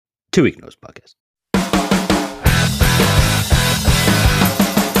2 Week Notice Podcast.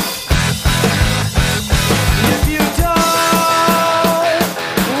 If you don't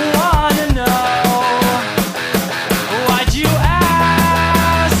wanna know, why'd you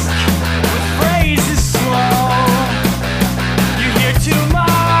ask? With phrases slow, you hear too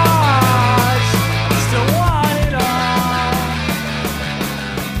much, still want it all.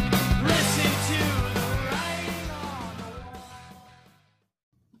 Listen to the writing on the wall.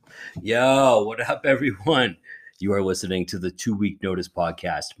 Yo, what up, everyone? You are listening to the 2 Week Notice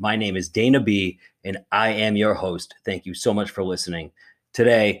Podcast. My name is Dana B, and I am your host. Thank you so much for listening.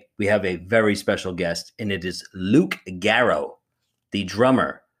 Today, we have a very special guest, and it is Luke Garrow, the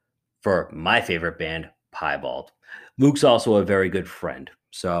drummer for my favorite band, Piebald. Luke's also a very good friend.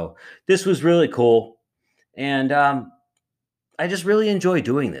 So this was really cool. And I just really enjoy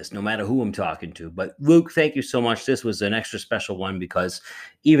doing this, no matter who I'm talking to. But Luke, thank you so much. This was an extra special one because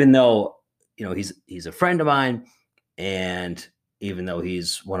even though, you know, he's a friend of mine, and even though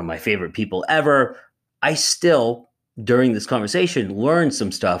he's one of my favorite people ever, I still, during this conversation, learned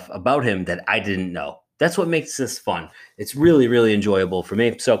some stuff about him that I didn't know. That's what makes this fun. It's really, really enjoyable for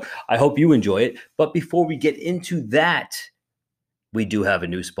me. So I hope you enjoy it. But before we get into that, we do have a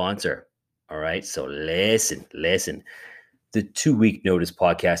new sponsor. All right. So listen. The 2 Week Notice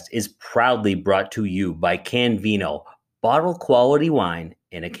Podcast is proudly brought to you by Canvino, bottle quality wine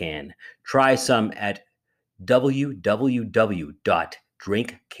in a can. Try some at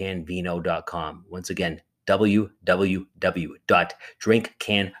www.drinkcanvino.com. Once again,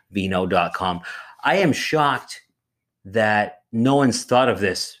 www.drinkcanvino.com. I am shocked that no one's thought of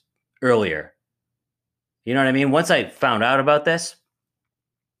this earlier. You know what I mean? Once I found out about this,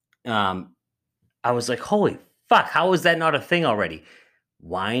 I was like, holy fuck, how is that not a thing already?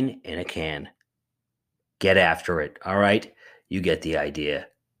 Wine in a can. Get after it, all right? You get the idea.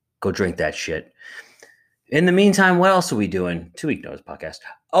 Go drink that shit. In the meantime, what else are we doing? 2 Week Notice Podcast.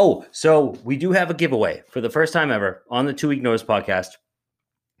 Oh, so we do have a giveaway for the first time ever on the 2 Week Notice Podcast.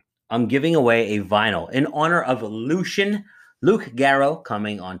 I'm giving away a vinyl in honor of Luke Garrow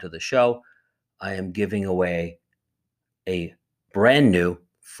coming onto the show. I am giving away a brand new,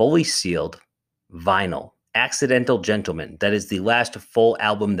 fully sealed vinyl, Accidental Gentleman. That is the last full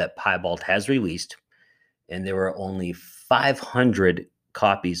album that Piebald has released, and there were only 500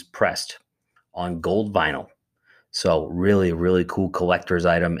 copies pressed on gold vinyl. So really, really cool collector's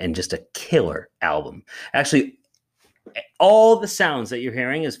item and just a killer album. Actually, all the sounds that you're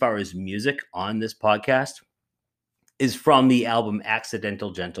hearing as far as music on this podcast is from the album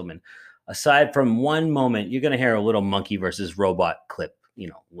Accidental Gentleman. Aside from one moment, you're going to hear a little monkey versus robot clip, you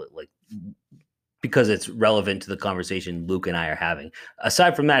know, like because it's relevant to the conversation Luke and I are having.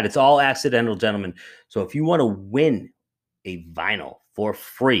 Aside from that, it's all Accidental Gentleman. So if you want to win a vinyl for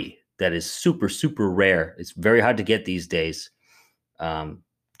free, that is super, super rare. It's very hard to get these days. I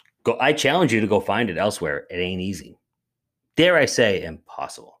challenge you to go find it elsewhere. It ain't easy. Dare I say,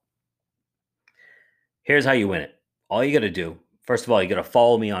 impossible. Here's how you win it. All you got to do, first of all, you got to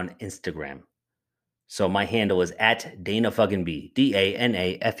follow me on Instagram. So my handle is at DanaFuckinB,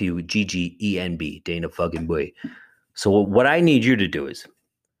 DanaFugggenB, DanaFuckinB. So what I need you to do is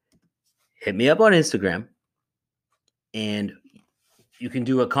hit me up on Instagram, and you can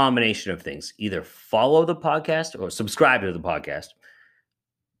do a combination of things. Either follow the podcast or subscribe to the podcast.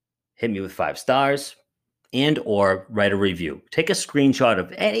 Hit me with 5 stars and or write a review. Take a screenshot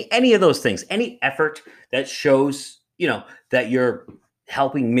of any of those things, any effort that shows, you know, that you're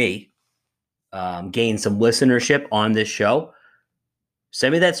helping me gain some listenership on this show.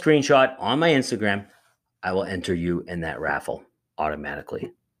 Send me that screenshot on my Instagram. I will enter you in that raffle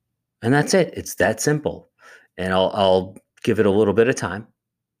automatically. And that's it. It's that simple. And I'll give it a little bit of time,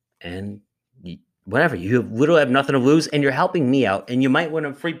 and whatever. You literally have nothing to lose, and you're helping me out, and you might win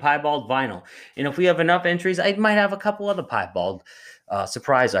a free Piebald vinyl. And if we have enough entries, I might have a couple other Piebald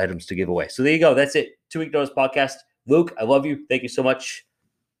surprise items to give away. So there you go. That's it. 2 Week Notice Podcast. Luke, I love you. Thank you so much.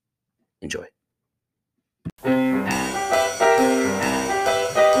 Enjoy.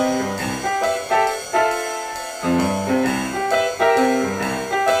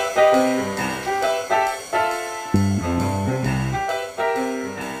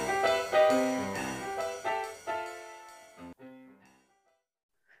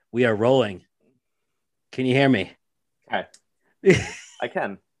 We are rolling. Can you hear me? Okay. I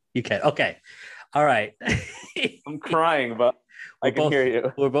can. You can. Okay. All right. I'm crying, but I can hear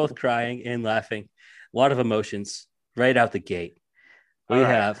you. We're both crying and laughing. A lot of emotions right out the gate. We All right.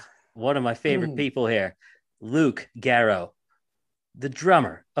 have one of my favorite people here, Luke Garrow, the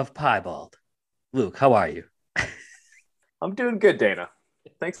drummer of Piebald. Luke, how are you? I'm doing good, Dana.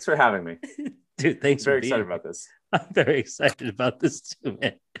 Thanks for having me. Dude, thanks Very for being excited here. about this. I'm very excited about this too,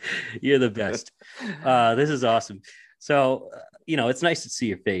 man. You're the best. This is awesome. So, it's nice to see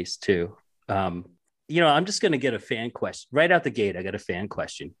your face too. I'm just going to get a fan question right out the gate. I got a fan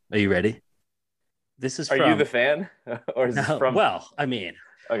question. Are you ready? This is Are from, you the fan, or is this from? well, I mean,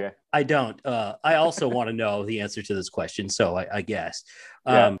 Okay. I don't. I also want to know the answer to this question. So I guess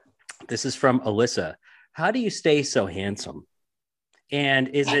Yeah. this is from Alyssa. How do you stay so handsome? And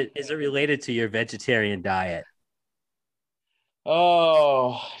is it related to your vegetarian diet?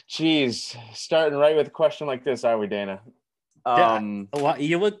 Oh, geez. Starting right with a question like this, are we, Dana? Yeah, well,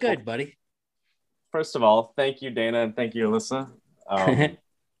 you look good, buddy. First of all, thank you, Dana, and thank you, Alyssa. I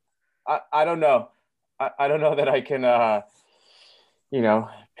don't know. I don't know that I can,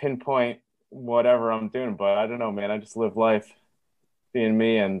 pinpoint whatever I'm doing, but I don't know, man. I just live life being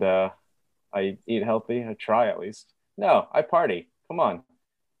me, and I eat healthy. I try at least. No, I party. Come on,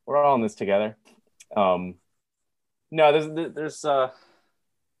 we're all in this together. Um, no, there's I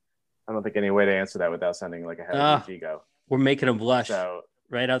don't think any way to answer that without sounding like a head of huge ego. We're making them blush So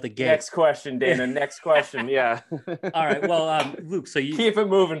right out the gate. next question, Dana. Next question. Yeah. All right. Well, Luke, so you keep it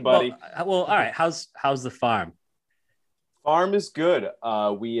moving, buddy. Well, all right. How's the farm? Farm is good.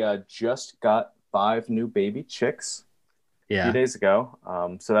 We just got 5 new baby chicks a few days ago.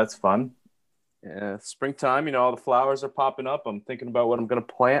 So that's fun. Yeah, springtime, all the flowers are popping up. I'm thinking about what I'm going to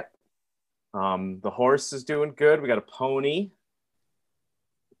plant. The horse is doing good. We got a pony.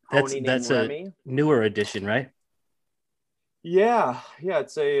 That's a newer addition, right? Yeah.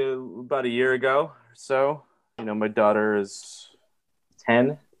 It's about a year ago or so. My daughter is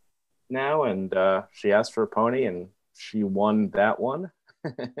 10 now, and she asked for a pony, and she won that one.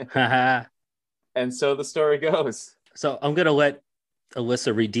 And so the story goes. So I'm gonna let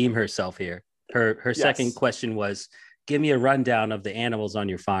Alyssa redeem herself here. Her second question was, give me a rundown of the animals on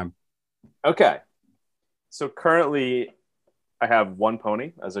your farm. Okay. So currently I have 1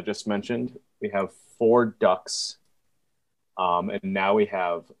 pony, as I just mentioned. We have 4 ducks. And now we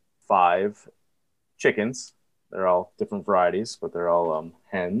have 5 chickens. They're all different varieties, but they're all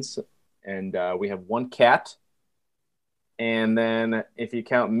hens. And we have 1 cat. And then if you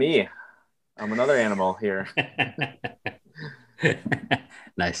count me, I'm another animal here.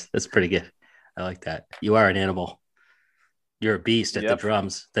 Nice. That's pretty good. I like that. You are an animal. You're a beast at the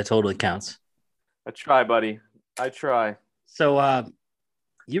drums. That totally counts. I try, buddy. I try. So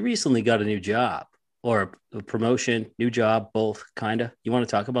you recently got a new job, or a promotion, new job, both kind of. You want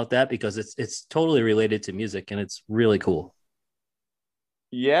to talk about that? Because it's totally related to music, and it's really cool.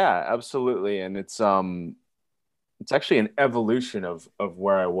 Yeah, absolutely. And it's actually an evolution of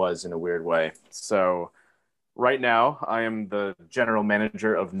where I was in a weird way. So right now I am the general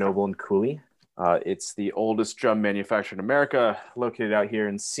manager of Noble and Cooley. It's the oldest drum manufacturer in America, located out here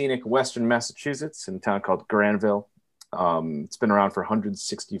in scenic Western Massachusetts in a town called Granville. It's been around for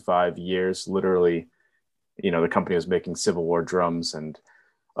 165 years. Literally, the company was making Civil War drums, and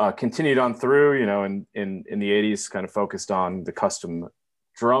continued on through, in the 80s, kind of focused on the custom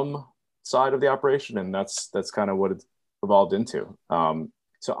drum side of the operation. And that's kind of what it evolved into.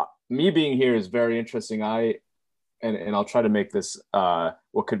 So me being here is very interesting. And I'll try to make this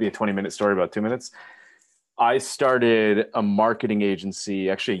what could be a 20-minute story about 2 minutes. I started a marketing agency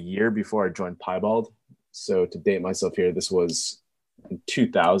actually a year before I joined Piebald. So to date myself here, this was in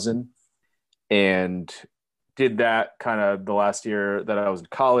 2000, and did that kind of the last year that I was in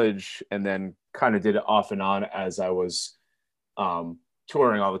college, and then kind of did it off and on as I was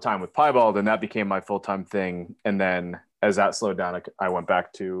touring all the time with Piebald, and that became my full-time thing. And then as that slowed down, I went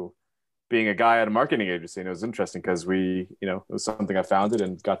back to being a guy at a marketing agency. And it was interesting because it was something I founded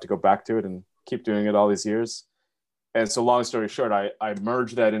and got to go back to it and keep doing it all these years. And so long story short, I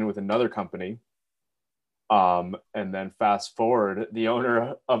merged that in with another company. And then fast forward, the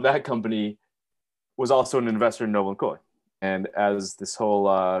owner of that company was also an investor in Noble and Cooley. And as this whole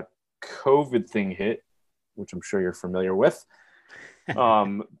COVID thing hit, which I'm sure you're familiar with,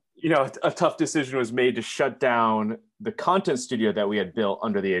 a tough decision was made to shut down the content studio that we had built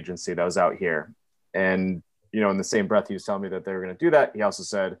under the agency that was out here. And, in the same breath he was telling me that they were going to do that, he also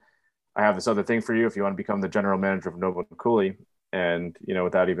said, I have this other thing for you if you want to become the general manager of Noble and Cooley. And,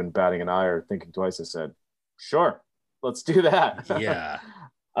 without even batting an eye or thinking twice, I said, sure, let's do that. Yeah.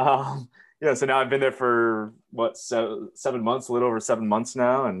 So now I've been there for 7 months, a little over 7 months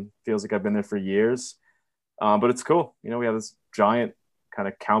now, and feels like I've been there for years. But it's cool. We have this giant kind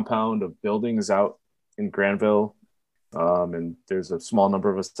of compound of buildings out in Granville. And there's a small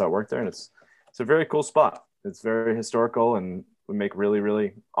number of us that work there, and it's a very cool spot. It's very historical, and we make really,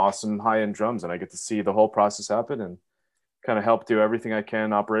 really awesome high-end drums, and I get to see the whole process happen. And kind of help do everything I can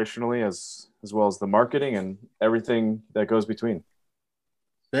operationally as well as the marketing and everything that goes between.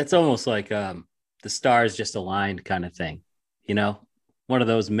 That's almost like the stars just aligned kind of thing, you know, one of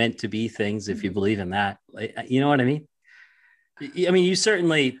those meant to be things, if you believe in that. You know what I mean? I mean, you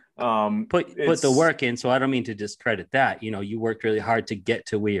certainly put the It's work in, so I don't mean to discredit that. You know, you worked really hard to get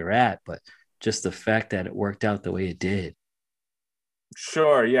to where you're at, but just the fact that it worked out the way it did.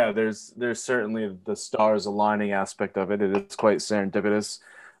 sure, yeah. There's certainly the stars aligning aspect of it. It is quite serendipitous.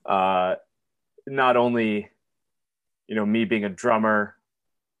 Uh, Not only me being a drummer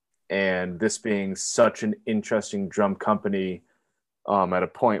and this being such an interesting drum company at a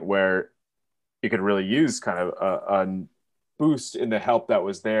point where you could really use kind of a boost in the help that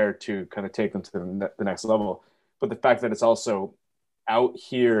was there to kind of take them to the next level. But the fact that it's also out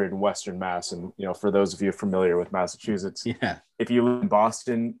here in Western Mass, and for those of you familiar with Massachusetts, Yeah. if you live in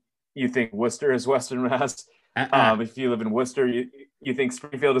Boston, you think Worcester is Western Mass. If you live in Worcester, you think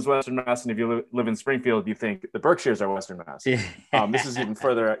Springfield is Western Mass, and if you live in Springfield, you think the Berkshires are Western Mass. Yeah. This is even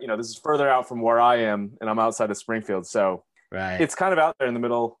further. This is further out from where I am, and I'm outside of Springfield, so Right. it's kind of out there in the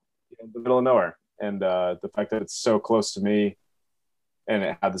middle of nowhere. And the fact that it's so close to me, and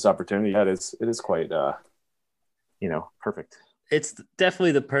it had this opportunity, it is quite perfect. It's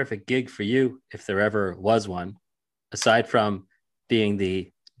definitely the perfect gig for you if there ever was one, aside from being the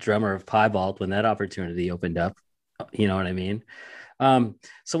drummer of Piebald when that opportunity opened up. You know what I mean?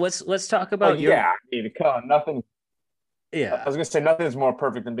 So let's talk about your Yeah, I mean, nothing. I yeah, was gonna say nothing is more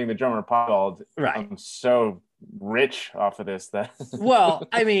perfect than being the drummer of Piebald. right. I'm so rich off of this that Well,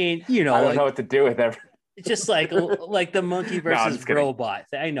 I mean, you know, I don't like know what to do with it. just like the monkey versus just kidding. robot.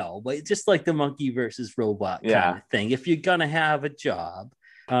 I know, but just like the monkey versus robot Yeah. kind of thing. If you're gonna have a job,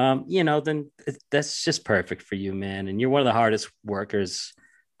 then that's just perfect for you, man. And you're one of the hardest workers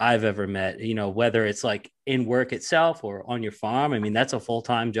I've ever met. You know, whether it's like in work itself or on your farm. I mean, that's a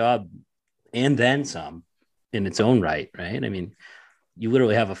full-time job and then some in its own right, right? I mean, you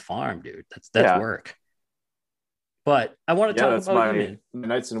literally have a farm, dude. That's Yeah. work. But I want to Yeah, talk that's about you, my man.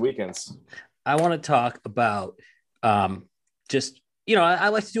 nights and weekends. I want to talk about just I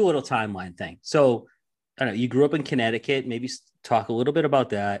like to do a little timeline thing. So I don't know, you grew up in Connecticut. Maybe talk a little bit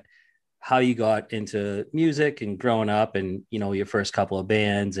about that, how you got into music and growing up, and your first couple of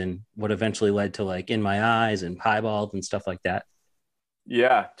bands, and what eventually led to like In My Eyes and Piebald and stuff like that.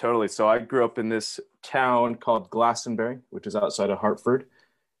 Yeah, totally. So I grew up in this town called Glastonbury, which is outside of Hartford.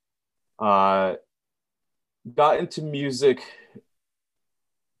 Uh, Got into music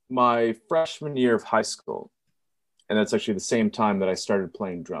my freshman year of high school, and that's actually the same time that I started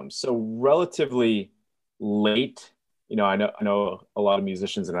playing drums. So relatively late. I know a lot of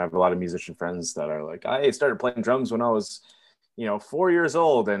musicians, and I have a lot of musician friends that are like, I started playing drums when I was, 4 years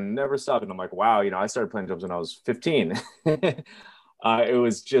old and never stopped. And I'm like, wow, I started playing drums when I was 15. It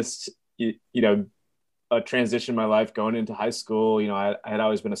was just, a transition in my life going into high school. I had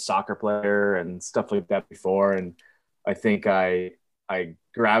always been a soccer player and stuff like that before, and I think I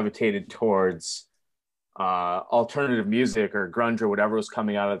gravitated towards alternative music or grunge or whatever was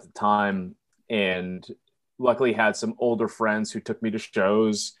coming out at the time, and luckily had some older friends who took me to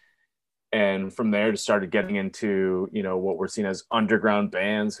shows, and from there just started getting into what were seen as underground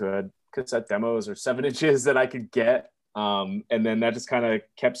bands who had cassette demos or 7 inches that I could get, and then that just kind of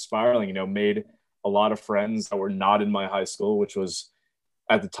kept spiraling. Made a lot of friends that were not in my high school, which was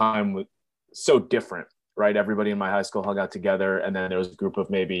at the time so different, right? Everybody in my high school hung out together, and then there was a group of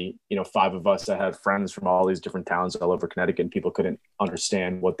maybe 5 of us that had friends from all these different towns all over Connecticut, and people couldn't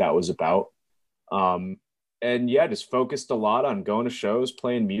understand what that was about. And yeah, just focused a lot on going to shows,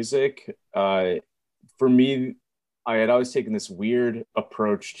 playing music. For me, I had always taken this weird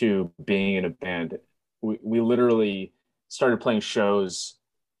approach to being in a band. We literally started playing shows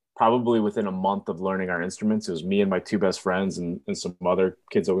probably within a month of learning our instruments. It was me and my 2 best friends and some other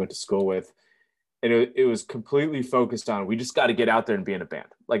kids that we went to school with. And it was completely focused on, we just got to get out there and be in a band.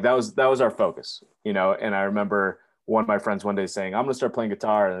 Like that was our focus, and I remember one of my friends one day saying, I'm going to start playing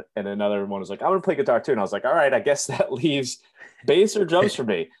guitar. And another one was like, I'm going to play guitar too. And I was like, all right, I guess that leaves bass or drums for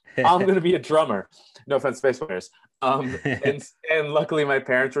me. I'm going to be a drummer. No offense, bass players. And luckily my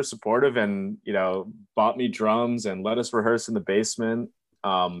parents were supportive and, bought me drums and let us rehearse in the basement.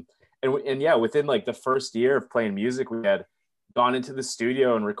 And yeah, within like the first year of playing music, we had gone into the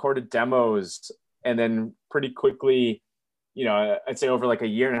studio and recorded demos. And then pretty quickly, I'd say over like a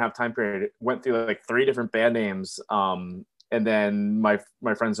year and a half time period, went through like 3 different band names. And then my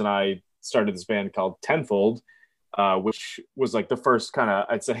friends and I started this band called Tenfold, which was like the first kind of,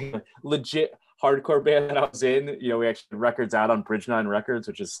 I'd say, legit hardcore band that I was in, we actually had records out on Bridge 9 Records,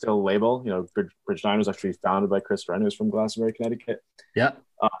 which is still a label. Bridge 9 was actually founded by Chris Wren, who's from Glastonbury, Connecticut. Yeah.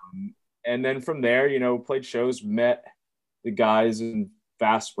 And then from there, played shows, met the guys in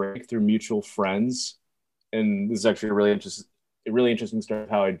Fast Break through mutual friends. And this is actually a really interesting story of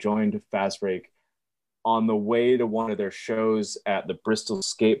how I joined Fast Break. On the way to one of their shows at the Bristol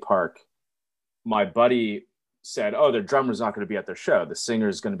skate park, my buddy said, "Oh, their drummer's not going to be at their show. The singer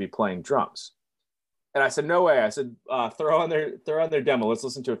is going to be playing drums." And I said, "No way." I said, throw on their demo. Let's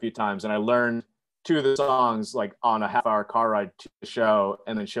listen to it a few times. And I learned 2 of the songs like on a half-hour car ride to the show,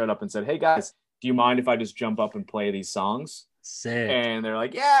 and then showed up and said, "Hey guys, do you mind if I just jump up and play these songs?" Sick. And they're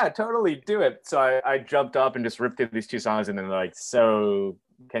like, "Yeah, totally, do it." So I jumped up and just ripped through these 2 songs, and then they're like, "So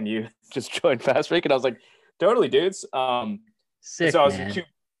can you just join Fast Break?" And I was like, "Totally, dudes." Sick, so I was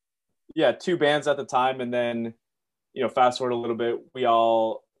man. 2 bands at the time, and then fast forward a little bit, we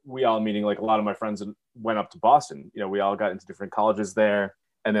all meeting, like a lot of my friends went up to Boston. We all got into different colleges there,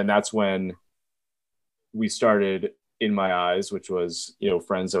 and then that's when we started In My Eyes, which was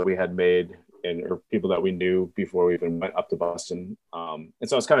friends that we had made or people that we knew before we even went up to Boston. And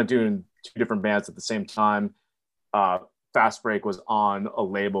so I was kind of doing 2 different bands at the same time. Fast Break was on a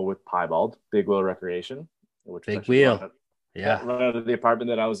label with Piebald, Big Wheel Recreation, which Big was actually Wheel. Yeah. right out of the apartment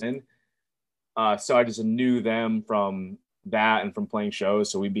that I was in. So I just knew them from that and from playing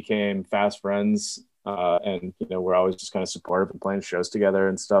shows. So we became fast friends, and we're always just kind of supportive and playing shows together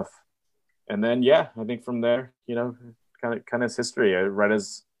and stuff. And then I think from there, kind of is history. Right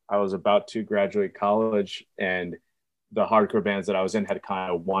as I was about to graduate college, and the hardcore bands that I was in had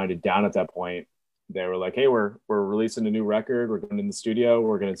kind of winded down at that point. They were like, "Hey, we're releasing a new record. We're going in the studio.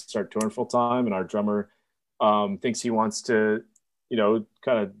 We're going to start touring full time, and our drummer thinks he wants to,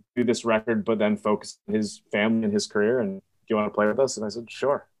 kind of do this record, but then focus on his family and his career. And do you want to play with us?" And I said,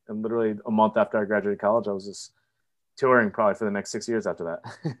 "Sure." And literally a month after I graduated college, I was just touring probably for the next 6 years after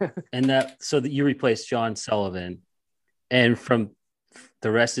that. And so that you replaced John Sullivan, and from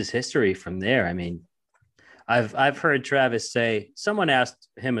the rest is history from there. I mean, I've heard Travis say, someone asked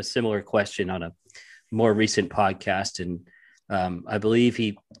him a similar question on a more recent podcast, and I believe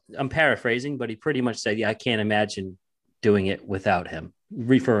I'm paraphrasing, but he pretty much said, "Yeah, I can't imagine doing it without him,"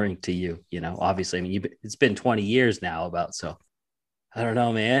 referring to you. Obviously, I mean, it's been 20 years now so I don't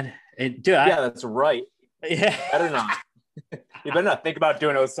know, man. And dude, that's right. Yeah. Better not. You better not think about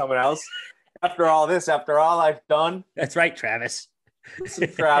doing it with someone else. After all I've done. That's right, Travis.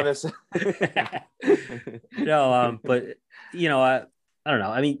 Travis. No, but I don't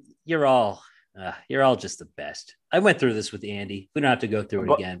know. I mean, you're all just the best. I went through this with Andy. We don't have to go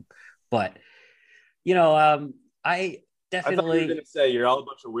through it again, but I definitely. I thought you were gonna say you're all a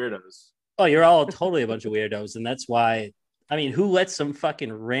bunch of weirdos. Oh, you're all totally a bunch of weirdos, and that's why. I mean, who lets some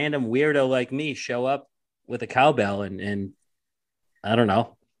fucking random weirdo like me show up with a cowbell and I don't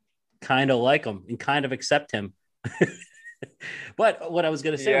know, kind of like him and kind of accept him? But what I was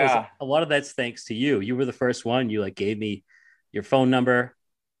going to say was a lot of that's thanks to you. You were the first one. You gave me your phone number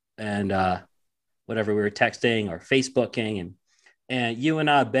and whatever, we were texting or Facebooking, and you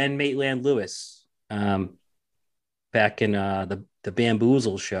and Ben Maitland Lewis back in the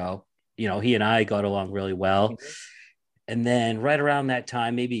Bamboozle show, he and I got along really well. Mm-hmm. And then right around that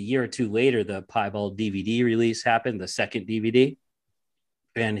time, maybe a year or 2 later, the Piebald DVD release happened, the second DVD.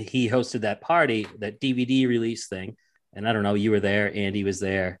 And he hosted that party, that DVD release thing. And I don't know, you were there, Andy was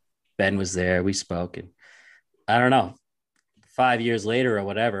there, Ben was there, we spoke. And I don't know, 5 years later or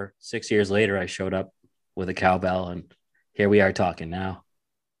whatever, 6 years later, I showed up with a cowbell and here we are talking now.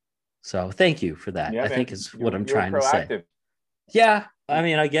 So thank you for that. I think is what I'm trying to say. Yeah. I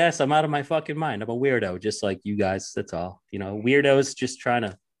mean, I guess I'm out of my fucking mind. I'm a weirdo, just like you guys. That's all. Weirdos just trying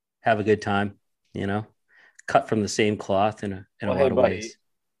to have a good time, cut from the same cloth in a lot of ways.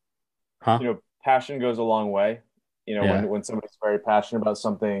 Huh? Passion goes a long way. When somebody's very passionate about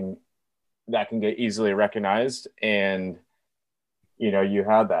something, that can get easily recognized. And, you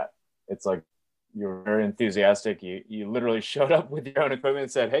have that. It's like you're very enthusiastic. You literally showed up with your own equipment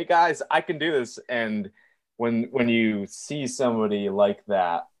and said, "Hey, guys, I can do this." And when you see somebody like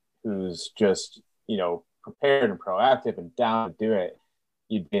that who's just prepared and proactive and down to do it,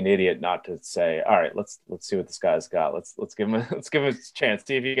 you'd be an idiot not to say, "All right, let's see what this guy's got. Let's give him a chance.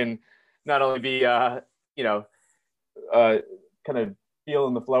 See if he can not only be kind of feel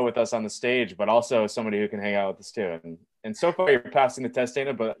in the flow with us on the stage, but also somebody who can hang out with us too." And so far you're passing the test,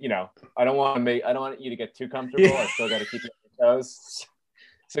 Dana, but I don't want you to get too comfortable. I still got to keep you on your toes.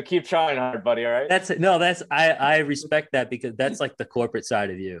 So keep trying hard, buddy. All right. I respect that, because that's like the corporate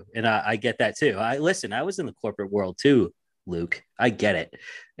side of you. And I get that too. I was in the corporate world too, Luke. I get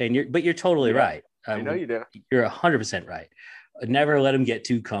it. But you're totally Yeah, right. I know you do. You're 100% right. Never let him get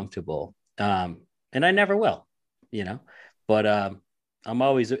too comfortable. And I never will, you know, but I'm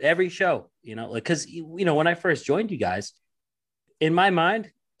always every show, you know, like, cause when I first joined you guys, in my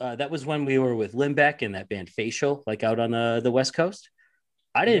mind, that was when we were with Limbeck and that band Facial, like out on the West Coast.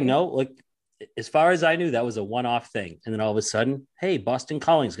 I didn't know, like, as far as I knew, that was a one-off thing. And then all of a sudden, hey, Boston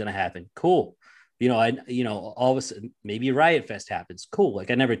Calling's going to happen. Cool. All of a sudden, maybe Riot Fest happens. Cool.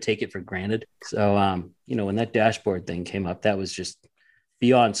 Like, I never take it for granted. So, when that dashboard thing came up, that was just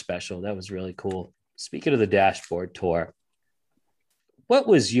beyond special. That was really cool. Speaking of the dashboard tour, what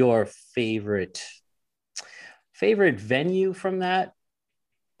was your favorite venue from that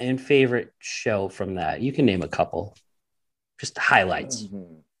and favorite show from that? You can name a couple. Just highlights.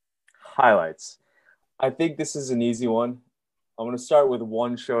 Highlights. I think this is an easy one. I'm going to start with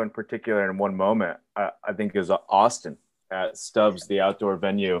one show in particular and one moment. I think is Austin at Stubbs, the outdoor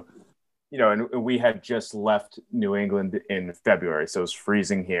venue. And we had just left New England in February, so it was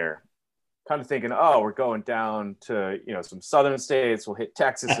freezing here. Kind of thinking, oh, we're going down to some southern states. We'll hit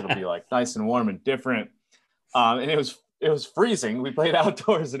Texas. It'll be like nice and warm and different. And it was freezing. We played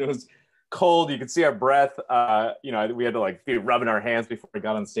outdoors and it was cold. You could see our breath. We had to like be rubbing our hands before we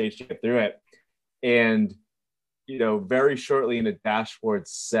got on stage to get through it. And very shortly in the dashboard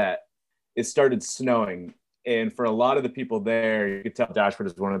set, it started snowing. And for a lot of the people there, you could tell Dashboard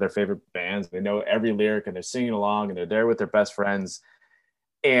is one of their favorite bands. They know every lyric and they're singing along and they're there with their best friends.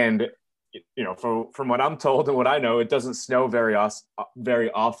 And from what I'm told and what I know, it doesn't snow very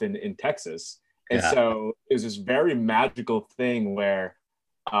often in Texas. And so it was this very magical thing where,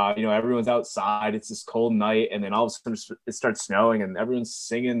 everyone's outside. It's this cold night. And then all of a sudden it starts snowing and everyone's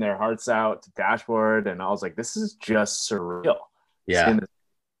singing their hearts out to Dashboard. And I was like, this is just surreal. Yeah.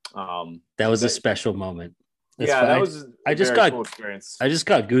 That was a special moment. That was I just got cool experience. I just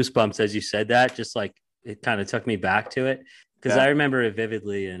got goosebumps as you said that. Just like it kind of took me back to it. Because I remember it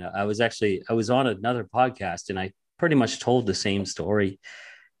vividly, and I was on another podcast, and I pretty much told the same story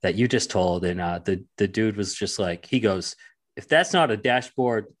that you just told, and the dude was just like, he goes, if that's not a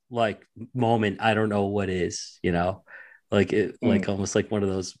dashboard like moment, I don't know what is, like it, like almost like one of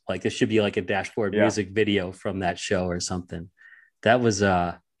those, like this should be like a dashboard music video from that show or something. That was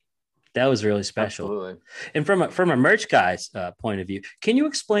really special. Absolutely. And from a merch guy's point of view, can you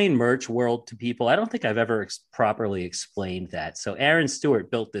explain Merch World to people? I don't think I've ever properly explained that. So Aaron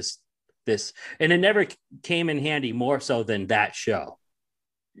Stewart built this, and it never came in handy more so than that show.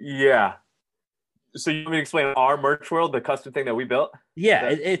 Yeah. So you want me to explain our Merch World, the custom thing that we built? Yeah,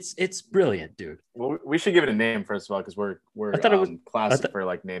 it's brilliant, dude. Well, we should give it a name first of all, because we're classic for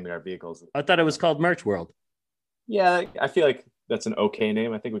like naming our vehicles. I thought it was called Merch World. Yeah, I feel like that's an okay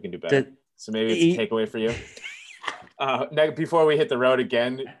name. I think we can do better. So maybe it's a takeaway for you. Before we hit the road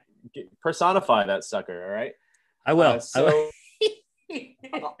again, personify that sucker. All right. I will.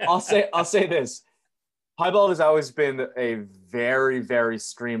 I'll say this. Piebald has always been a very, very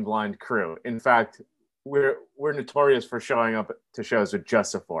streamlined crew. In fact, we're notorious for showing up to shows with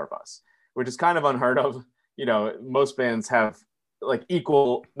just the four of us, which is kind of unheard of. Most bands have like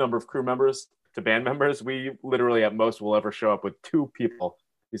equal number of crew members to band members. We literally at most will ever show up with two people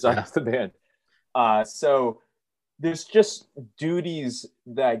besides the band. So there's just duties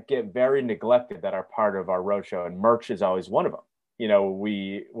that get very neglected that are part of our roadshow, and merch is always one of them.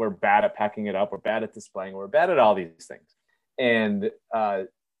 We're bad at packing it up. We're bad at displaying. We're bad at all these things. And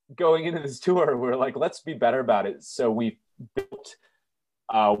going into this tour, we're like, let's be better about it. So we built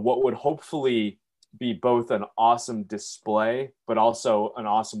what would hopefully be both an awesome display, but also an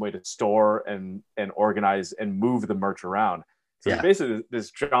awesome way to store and organize and move the merch around. So it's basically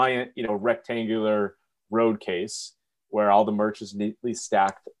this giant, rectangular road case where all the merch is neatly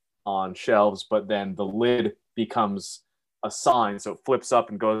stacked on shelves, but then the lid becomes a sign. So it flips up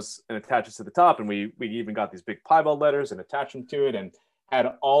and goes and attaches to the top. And we even got these big piebald letters and attached them to it and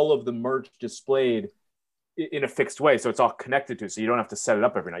had all of the merch displayed in a fixed way. So it's all connected to it. So you don't have to set it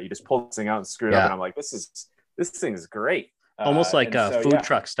up every night. You just pull this thing out and screw it up. And I'm like, this thing is great. Almost like a food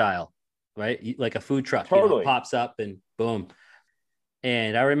truck style, right? Like a food truck totally pops up and boom.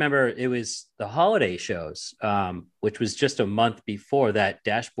 And I remember it was the holiday shows, which was just a month before that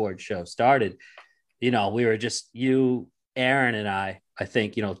dashboard show started. We were just you, Aaron, and I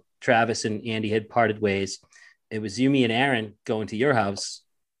think, Travis and Andy had parted ways. It was you, me, and Aaron going to your house.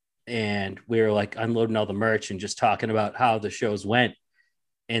 And we were like unloading all the merch and just talking about how the shows went.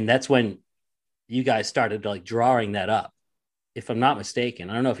 And that's when you guys started like drawing that up. If I'm not mistaken,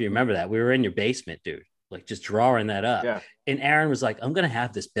 I don't know if you remember that. We were in your basement, dude, like just drawing that up. Yeah. And Aaron was like, I'm going to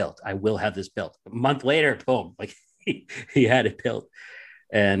have this built. I will have this built. A month later, boom, like he had it built.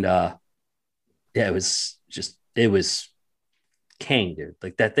 And yeah, it was king, dude.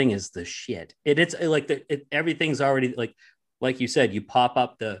 Like that thing is the shit. It's like everything's already like you said, you pop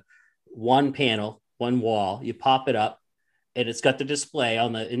up the one panel, one wall, you pop it up, and it's got the display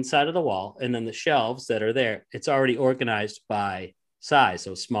on the inside of the wall, and then the shelves that are there, it's already organized by size,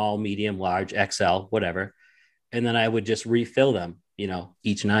 so small, medium, large, XL, whatever. And then I would just refill them,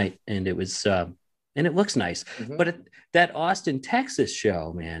 each night, and it was and it looks nice. Mhm. But that Austin, Texas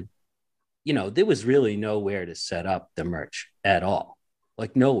show, man, there was really nowhere to set up the merch at all.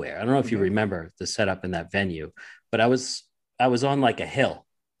 Like nowhere. I don't know if you Mhm. remember the setup in that venue, but I was on like a hill,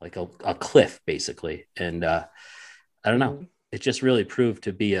 like a cliff basically. And I don't know. Mhm. It just really proved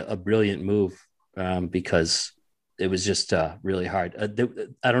to be a brilliant move because it was just really hard.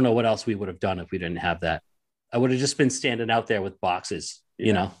 I don't know what else we would have done if we didn't have that. I would have just been standing out there with boxes,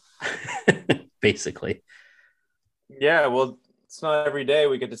 Yeah. basically. Yeah, well, it's not every day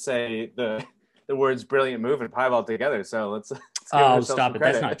we get to say the words "brilliant move" and "piebald" together. So let's give Oh, ourselves stop some it.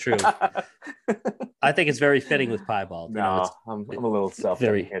 That's credit. not true. I think it's very fitting with piebald. No, It's I'm a little very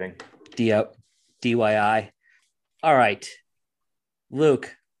self-deprecating. DIY. All right,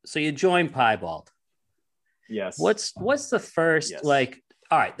 Luke. So you joined piebald. Yes. What's the first Yes. like?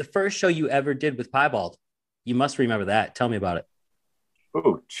 All right, the first show you ever did with piebald. You must remember that. Tell me about it.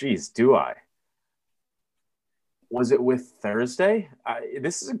 Oh, geez, do I? Was it with Thursday?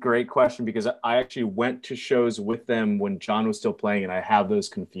 This is a great question because I actually went to shows with them when John was still playing, and I have those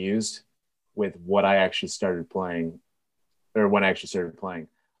confused with what I actually started playing or when I actually started playing.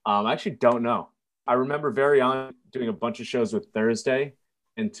 I actually don't know. I remember very on doing a bunch of shows with Thursday,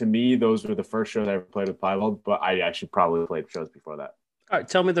 and to me, those were the first shows I ever played with Piebald, but I actually probably played shows before that. All right,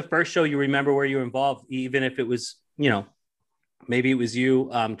 tell me the first show you remember where you were involved, even if it was, maybe it was you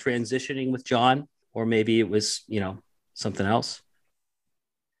transitioning with John, or maybe it was, something else.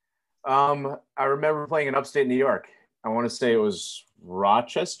 I remember playing in upstate New York. I want to say it was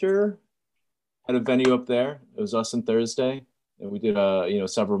Rochester, had a venue up there. It was us and Thursday, and we did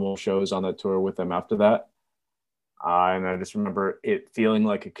several more shows on that tour with them after that. And I just remember it feeling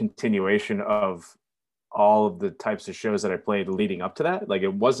like a continuation of all of the types of shows that I played leading up to that. Like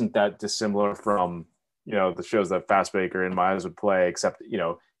it wasn't that dissimilar from the shows that Fastbaker and Mize would play, except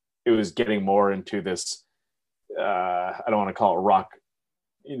it was getting more into this. I don't want to call it rock,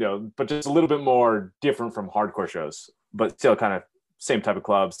 but just a little bit more different from hardcore shows, but still kind of same type of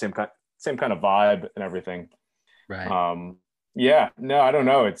clubs, same kind of vibe and everything. Right. Yeah, no, I don't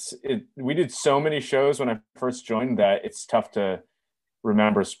know. We did so many shows when I first joined that it's tough to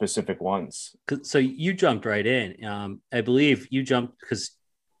remember specific ones. So you jumped right in. I believe you jumped because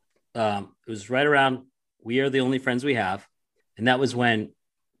it was right around We Are the Only Friends We Have. And that was when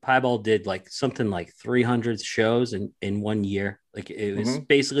Piebald did like something like 300 shows in 1 year. Like it was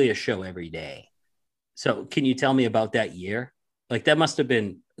basically a show every day. So can you tell me about that year? Like that must have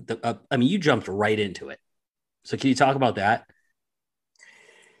been you jumped right into it. So can you talk about that?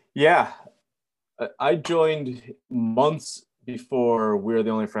 Yeah, I joined months before We're the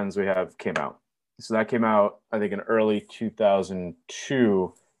Only Friends We Have came out. So that came out, I think, in early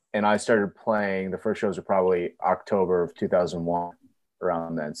 2002. And I started playing, the first shows were probably October of 2001,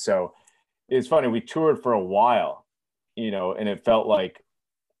 around then. So it's funny, we toured for a while, and it felt like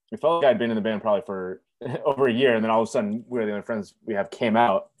I'd been in the band probably for over a year. And then all of a sudden, We're the Only Friends We Have came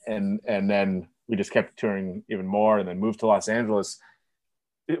out. And then we just kept touring even more and then moved to Los Angeles.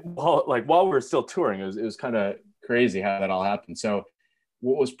 While we were still touring, it was kind of crazy how that all happened. So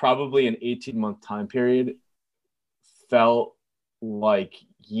what was probably an 18-month time period felt like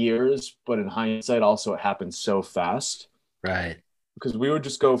years, but in hindsight also it happened so fast. Right. Because we would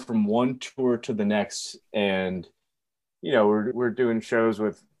just go from one tour to the next, and we're doing shows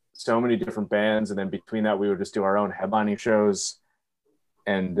with so many different bands, and then between that we would just do our own headlining shows,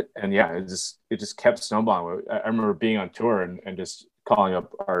 and yeah, it just kept snowballing. I remember being on tour and just calling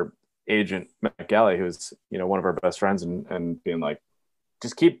up our agent Matt Galley, who's one of our best friends, and being like,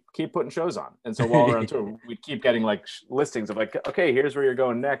 just keep putting shows on. And so while we're on tour, we'd keep getting like listings of like, okay, here's where you're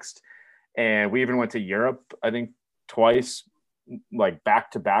going next. And we even went to Europe, I think twice, like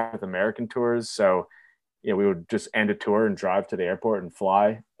back to back with American tours. So we would just end a tour and drive to the airport and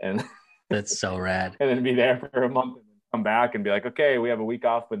fly, and That's so rad. and then be there for a month and come back and be like, okay, we have a week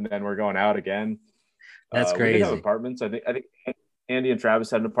off, and then we're going out again. That's We did have crazy. apartments. I think Andy and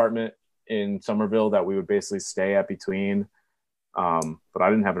Travis had an apartment in Somerville that we would basically stay at between. But I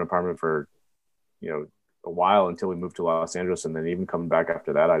didn't have an apartment for, a while until we moved to Los Angeles. And then even coming back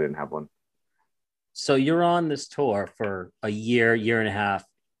after that, I didn't have one. So you're on this tour for a year and a half.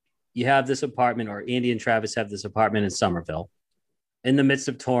 you have this apartment, or Andy and Travis have this apartment in Somerville. In the midst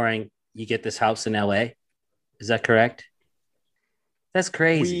of touring, you get this house in LA. Is that correct? That's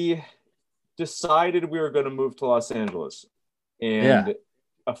crazy. We decided we were going to move to Los Angeles, and Yeah.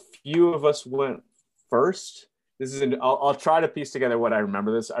 a few of us went first. I'll try to piece together what I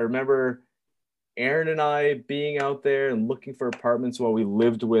remember. I remember Aaron and I being out there and looking for apartments while we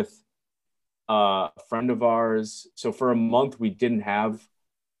lived with a friend of ours. So for a month, we didn't have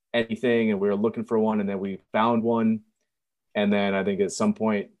anything, and we were looking for one, and then we found one. And then I think at some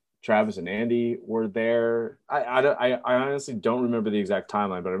point, Travis and Andy were there. I honestly don't remember the exact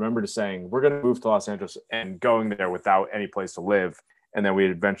timeline, but I remember just saying, we're going to move to Los Angeles, and going there without any place to live. And then we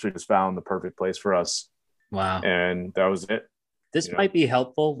eventually just found the perfect place for us. Wow. And that was it. This Yeah. might be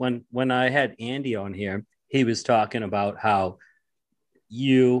helpful. When I had Andy on here, he was talking about how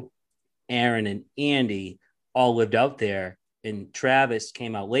you, Aaron, and Andy all lived out there, and Travis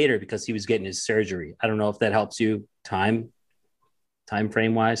came out later because he was getting his surgery. I don't know if that helps you time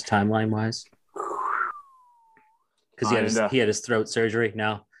frame wise, timeline wise, because he had his throat surgery.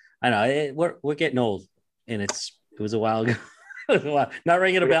 Now I know we're getting old, and it was a while ago. Not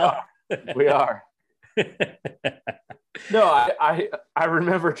ringing a bell. We are. No, I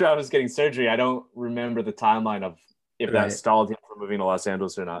remember Travis getting surgery. I don't remember the timeline of if Right. that stalled him from moving to Los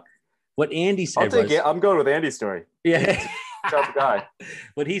Angeles or not. What Andy said I'll take was, it. I'm going with Andy's story. yeah. Tough guy.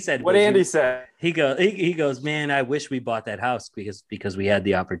 What he said. What was, Andy said. He goes, man, I wish we bought that house because we had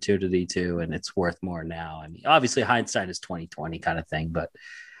the opportunity to, and it's worth more now. I mean, obviously hindsight is 2020 kind of thing, but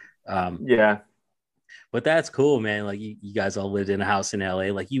Yeah. but that's cool, man. Like you guys all lived in a house in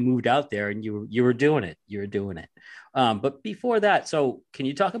LA. Like you moved out there and you were doing it. You were doing it. But before that, so can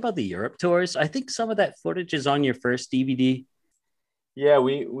you talk about the Europe tours? I think some of that footage is on your first DVD. Yeah,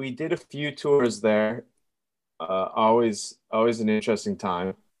 we did a few tours there. Always an interesting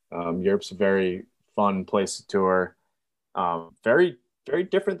time. Europe's a very fun place to tour. Very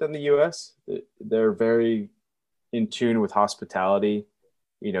different than the US. They're very in tune with hospitality.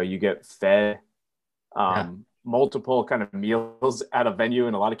 You know, you get fed multiple kind of meals at a venue.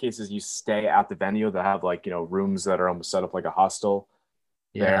 In a lot of cases, you stay at the venue. They have like, you know, rooms that are almost set up like a hostel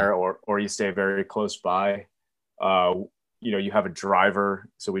there, or you stay very close by. You know, you have a driver,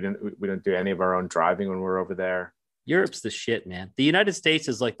 so we didn't do any of our own driving when we were over there. Europe's the shit, man. The United States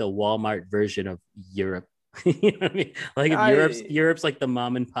is like the Walmart version of Europe. You know what I mean? Like Europe's like the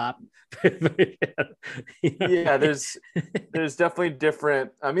mom and pop. Yeah, there's definitely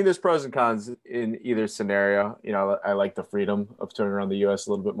different. I mean, there's pros and cons in either scenario. You know, I like the freedom of touring around the U.S. a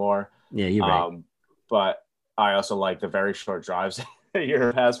little bit more. Yeah, you're right. But I also like the very short drives that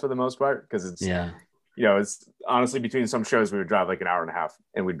Europe has for the most part, because it's you know, it's honestly between some shows we would drive like an hour and a half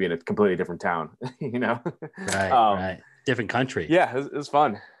and we'd be in a completely different town. You know, right, different country. Yeah, it was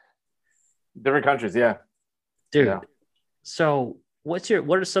fun. Different countries, yeah, dude. Yeah. So what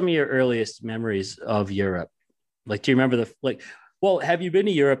are some of your earliest memories of Europe? Like, do you remember well, have you been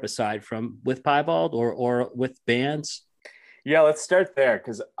to Europe aside from with Piebald or with bands? Yeah, let's start there,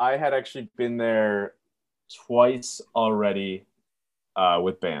 because I had actually been there twice already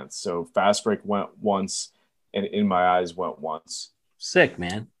with bands. So Fast Break went once, and In My Eyes went once. Sick,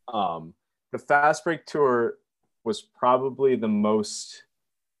 man. The Fast Break tour was probably the most,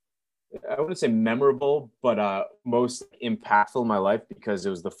 I wouldn't say memorable, but most impactful in my life, because it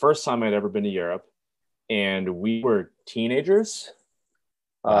was the first time I'd ever been to Europe, and we were teenagers.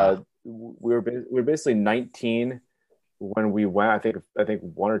 Wow. We were basically 19 when we went. I think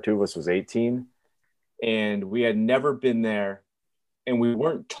one or two of us was 18, and we had never been there, and we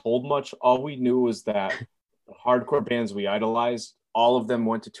weren't told much. All we knew was that the hardcore bands we idolized, all of them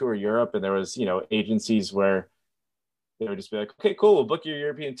went to tour Europe, and there was, you know, agencies where they would just be like, okay, cool, we'll book your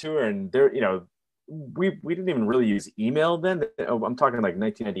European tour. And there, you know, we didn't even really use email then. I'm talking like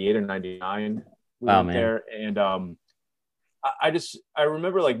 1998 or 99. Wow, man. There. And I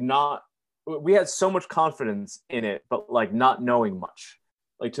remember like we had so much confidence in it, but like not knowing much,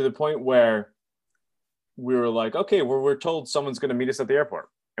 like to the point where we were like, okay, we're told someone's going to meet us at the airport,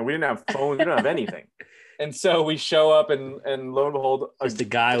 and we didn't have phones, we didn't have anything. And so we show up, and lo and behold, Just a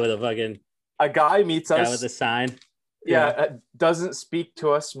guy with a guy meets us. Guy with a sign. Yeah, doesn't speak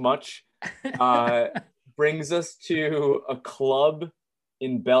to us much. Brings us to a club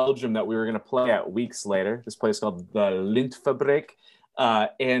in Belgium that we were going to play at weeks later. This place called the Lintfabrik,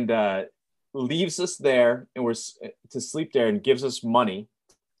 and leaves us there, and we're to sleep there, and gives us money.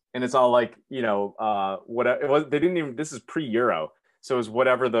 And it's all like, you know, whatever it was. They didn't even. This is pre-Euro, so it was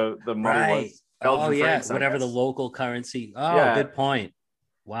whatever the money was. Belgian francs, whatever the local currency. Oh, Yeah. Good point.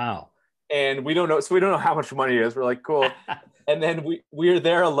 Wow. And we don't know, so we don't know how much money it is. We're like, cool. and then we were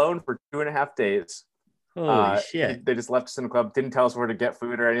there alone for 2.5 days. Holy shit. They just left us in the club, didn't tell us where to get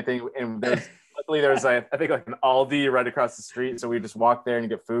food or anything. And luckily there was I think like an Aldi right across the street. So we just walked there and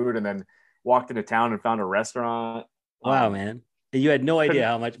get food and then walked into town and found a restaurant. Wow, man. You had no idea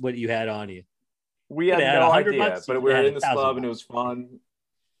how much what you had on you. We had had no 100 idea, bucks, but you we were had in this club $1,000. and it was fun.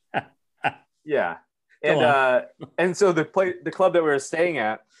 Yeah. Go And so the club that we were staying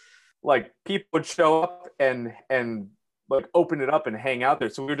at, like people would show up and like open it up and hang out there.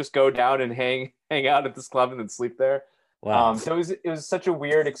 So we would just go down and hang out at this club and then sleep there. Wow. So it was such a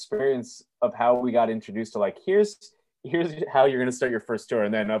weird experience of how we got introduced to like here's how you're gonna start your first tour.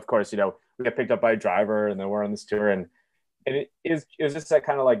 And then of course, we get picked up by a driver and then we're on this tour and it was just that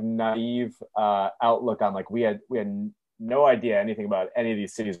kind of like naive outlook on like we had no idea anything about any of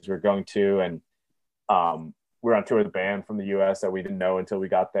these cities we were going to, and we were on tour with a band from the US that we didn't know until we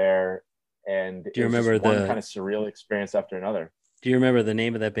got there. And Do you remember one kind of surreal experience after another? Do you remember the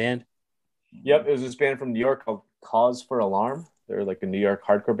name of that band? Yep, it was this band from New York called Cause for Alarm. They're like a New York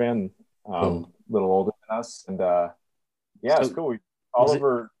hardcore band, a little older than us, and yeah, it's cool.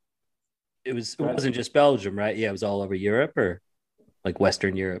 It wasn't just Belgium, right? Yeah, it was all over Europe or like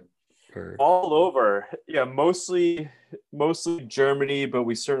Western Europe or all over. Yeah, mostly Germany, but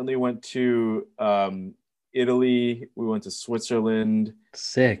we certainly went to Italy. We went to Switzerland.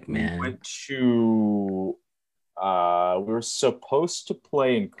 Sick, man. We went to we were supposed to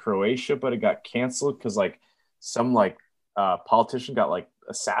play in Croatia, but it got canceled because like some like politician got like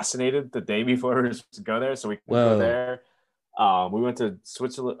assassinated the day before we were supposed to go there, so we couldn't go there. We went to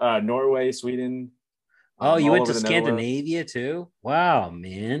Switzerland, Norway, Sweden. Oh, you went to Scandinavia too? Wow,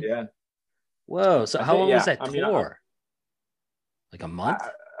 man. Yeah. Whoa. So how long was that tour? Like a month?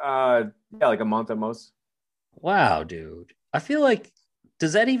 Yeah, like a month at most. Wow, dude. I feel like,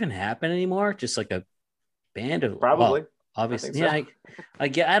 does that even happen anymore? Just like a band of probably. Obviously, yeah. I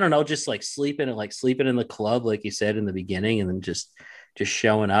get. I don't know. Just like sleeping in the club, like you said in the beginning, and then just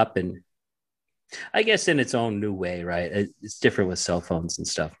showing up, and I guess in its own new way, right? It's different with cell phones and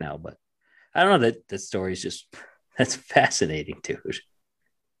stuff now, but I don't know. That story is just that's fascinating, dude.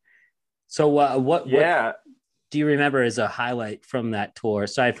 So, what do you remember as a highlight from that tour,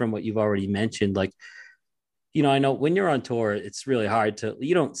 aside from what you've already mentioned? Like, I know when you're on tour, it's really hard to,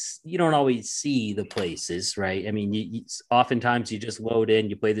 you don't always see the places, right? I mean, you oftentimes you just load in,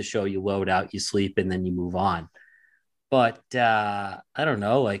 you play the show, you load out, you sleep, and then you move on. But I don't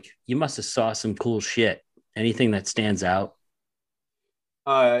know, like you must have saw some cool shit. Anything that stands out?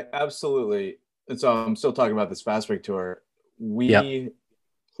 Absolutely. And so I'm still talking about this Fast Break tour. We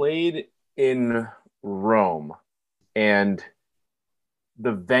played in Rome, and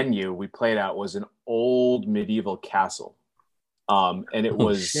the venue we played at was an old medieval castle. And it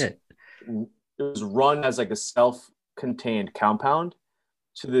was run as like a self-contained compound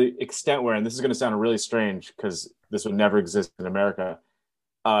to the extent where, and this is going to sound really strange because this would never exist in America,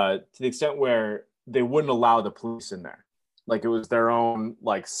 to the extent where they wouldn't allow the police in there. Like it was their own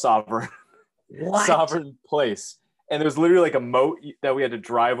like sovereign place. And there was literally like a moat that we had to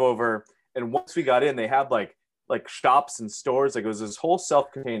drive over. And once we got in, they had like shops and stores. Like it was this whole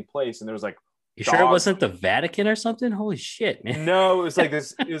self-contained place. And there was like, you sure it wasn't the Vatican or something? Holy shit, man. No, it was like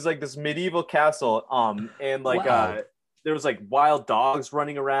this, medieval castle. And like, there was like wild dogs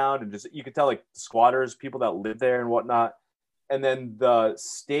running around and just, you could tell like squatters, people that live there and whatnot. And then the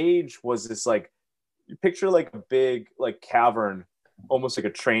stage was this like, you picture like a big like cavern, almost like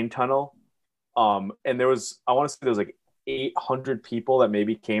a train tunnel. And there was, I want to say there was like 800 people that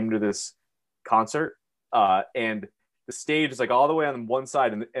maybe came to this concert. And the stage is like all the way on one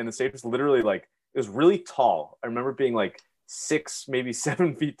side, and the stage was literally like, it was really tall. I remember being like 6, maybe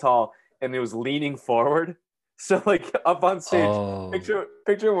 7 feet tall, and it was leaning forward. So like up on stage,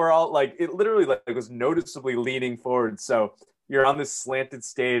 picture we're all like, it literally like was noticeably leaning forward. So you're on this slanted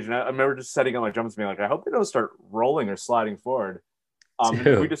stage, and I remember just setting on my drums, being like, I hope they don't start rolling or sliding forward.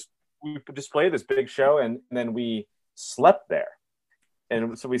 We just played this big show, and then we slept there,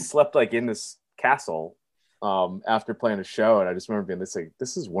 and so we slept like in this castle after playing a show. And I just remember being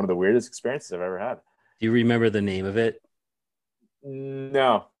this is one of the weirdest experiences I've ever had. Do you remember the name of it?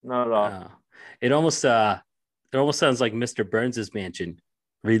 No, not at all. It almost sounds like Mr. Burns's mansion,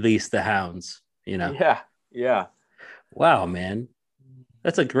 Release the Hounds, Yeah. Wow, man.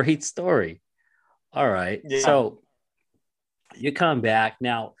 That's a great story. All right. Yeah. So you come back.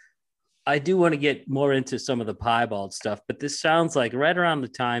 Now, I do want to get more into some of the piebald stuff, but this sounds like right around the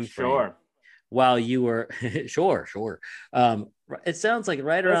time frame while you were sure. It sounds like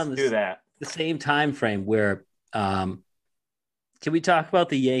right around the same time frame where can we talk about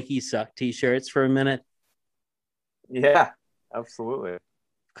the Yankees Suck t-shirts for a minute? Yeah. absolutely.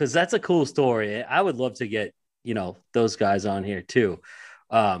 because that's a cool story. I would love to get, those guys on here too.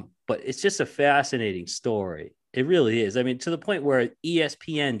 But it's just a fascinating story. It really is. I mean, to the point where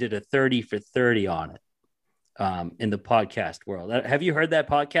ESPN did a 30 for 30 on it, in the podcast world. Have you heard that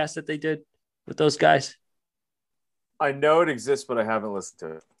podcast that they did with those guys? I know it exists, but I haven't listened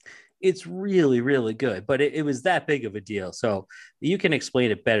to it. It's really, really good, but it was that big of a deal. So you can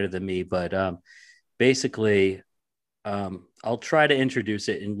explain it better than me, but basically, I'll try to introduce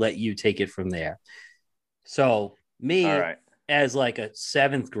it and let you take it from there. So me, All right. as like a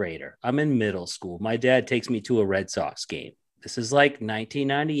seventh grader, I'm in middle school. My dad takes me to a Red Sox game. This is like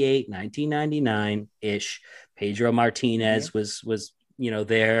 1998, 1999 ish. Pedro Martinez was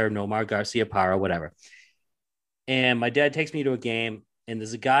there, Nomar Garcia Parra, whatever. And my dad takes me to a game, and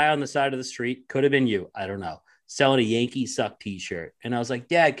there's a guy on the side of the street, could have been you, I don't know, selling a Yankee Suck t-shirt. And I was like,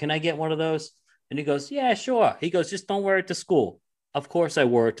 Dad, can I get one of those? And he goes, yeah, sure. He goes, just don't wear it to school. Of course I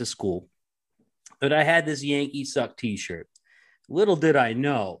wore it to school. But I had this Yankee Suck t-shirt. Little did I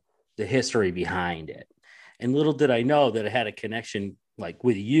know the history behind it. And little did I know that it had a connection like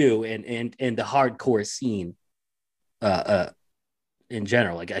with you and the hardcore scene in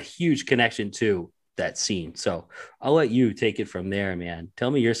general, like a huge connection to that scene. So I'll let you take it from there, man. Tell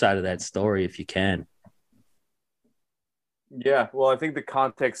me your side of that story if you can. Yeah, well, I think the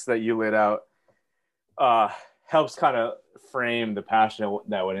context that you laid out helps kind of frame the passion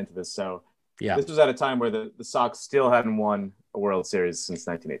that went into this. So Yeah. this was at a time where the Sox still hadn't won a World Series since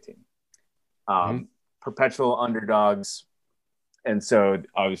 1918. Perpetual underdogs. And so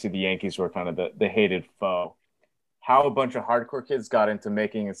obviously the Yankees were kind of the hated foe. How a bunch of hardcore kids got into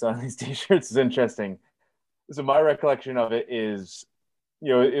making and selling these t-shirts is interesting. So my recollection of it is,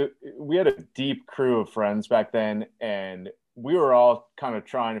 we had a deep crew of friends back then, and we were all kind of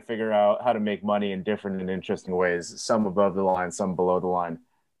trying to figure out how to make money in different and interesting ways, some above the line, some below the line.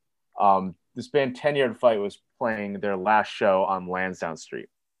 This band 10 Yard Fight was playing their last show on Lansdowne Street.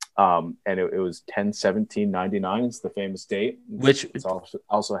 And it was 10/17/99. It's the famous date, Which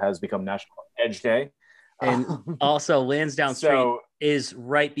also has become National Edge Day. and also Lansdowne Street is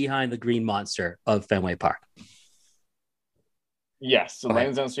right behind the Green Monster of Fenway Park. Yes, so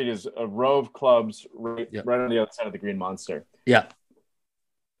Lansdowne Street is a row of clubs right on the other side of the Green Monster. Yeah.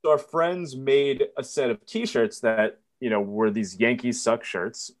 So our friends made a set of t-shirts that, were these Yankees Suck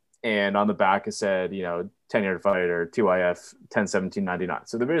shirts. And on the back it said, 10 Yard Fight or 2IF 10/17/99.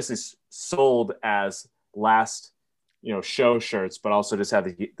 So they're basically sold as last, show shirts, but also just have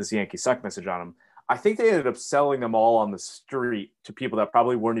this Yankee Suck message on them. I think they ended up selling them all on the street to people that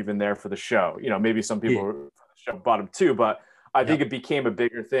probably weren't even there for the show. Maybe some people for the show bought them too, but I think it became a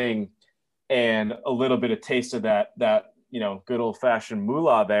bigger thing, and a little bit of taste of that good old fashioned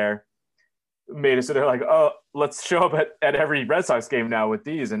moolah there made it so they're like, oh, let's show up at every Red Sox game now with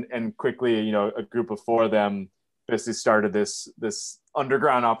these, and quickly, a group of four of them basically started this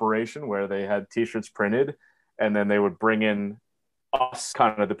underground operation where they had t-shirts printed, and then they would bring in us,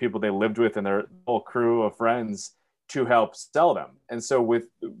 kind of the people they lived with and their whole crew of friends, to help sell them. And so with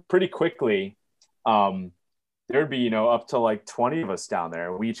pretty quickly, there'd be, up to like 20 of us down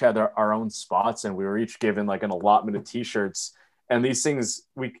there. We each had our own spots, and we were each given like an allotment of t-shirts. And these things,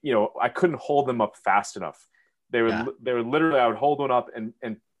 I couldn't hold them up fast enough. They were literally, I would hold one up and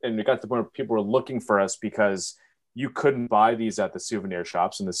it got to the point where people were looking for us because you couldn't buy these at the souvenir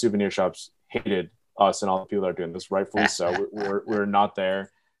shops, and the souvenir shops hated us and all the people that are doing this, rightfully so. We're not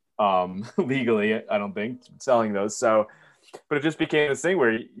there legally, I don't think, selling those. So, but it just became this thing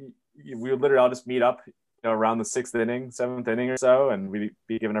where we would literally all just meet up, around the 6th inning, 7th inning or so, and we'd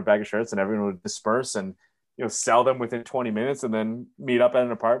be given our bag of shirts, and everyone would disperse and sell them within 20 minutes, and then meet up at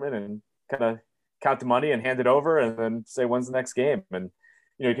an apartment and kind of count the money and hand it over, and then say, when's the next game? And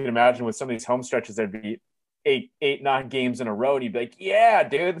you can imagine with some of these home stretches, there'd be 9 games in a row, and you'd be like, yeah,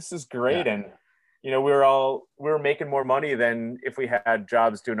 dude, this is great. And we were making more money than if we had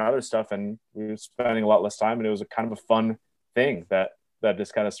jobs doing other stuff, and we were spending a lot less time, and it was a kind of a fun thing that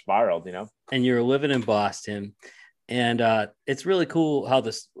just kind of spiraled. And you're living in Boston, and it's really cool how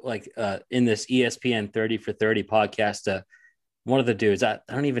this, in this ESPN 30 for 30 podcast, one of the dudes, I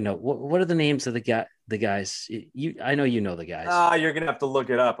don't even know what are the names of the guys. I know the guys. You're gonna have to look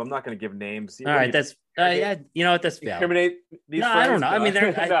it up. I'm not gonna give names. All right, that's you know what, that's valid. Incriminate these no, friends? I don't know. I mean,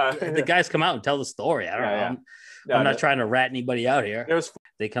 No. the guys come out and tell the story. I don't know. No, I'm not no, trying to rat anybody out here. there was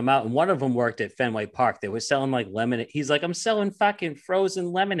They come out, and one of them worked at Fenway Park. They were selling like lemonade. He's like, I'm selling fucking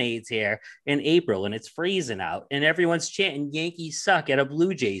frozen lemonades here in April, and it's freezing out, and everyone's chanting Yankees suck at a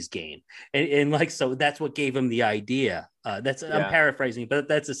Blue Jays game, and like, so that's what gave him the idea. That's I'm Yeah. paraphrasing, but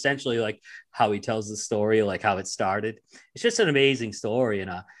that's essentially like how he tells the story, like how it started. It's just an amazing story,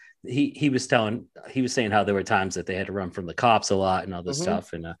 and he was saying how there were times that they had to run from the cops a lot and other Mhm.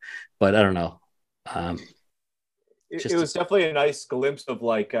 stuff, and but I don't know. it, Just it was definitely a nice glimpse of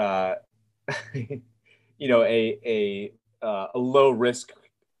like you know, a low risk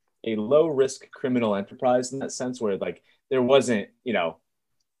criminal enterprise in that sense, where like there wasn't, you know,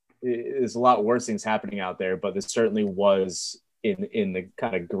 there's a lot worse things happening out there, but there certainly was in the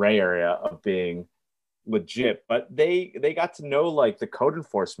kind of gray area of being legit. But they got to know like the code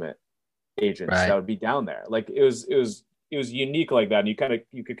enforcement agents Right. that would be down there. Like it was unique like that. And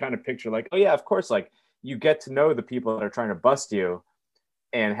you could kind of picture like, oh yeah, of course, like you get to know the people that are trying to bust you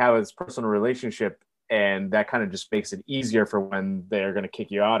and have this personal relationship, and that kind of just makes it easier for when they're going to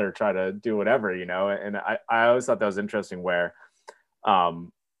kick you out or try to do whatever, you know. And I always thought that was interesting where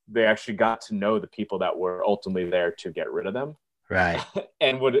they actually got to know the people that were ultimately there to get rid of them, right.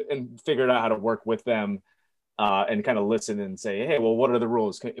 and figured out how to work with them, and kind of listen and say, hey, well, what are the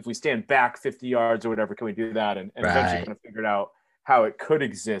rules? If we stand back 50 yards or whatever, can we do that? And eventually Right. kind of figured out how it could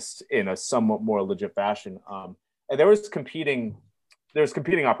exist in a somewhat more legit fashion. And there was competing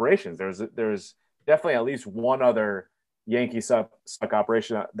operations. There's definitely at least one other Yankee suck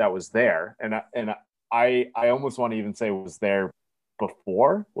operation that was there, and I almost want to even say was there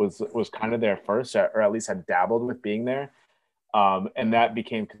before, was kind of there first, or at least had dabbled with being there, and that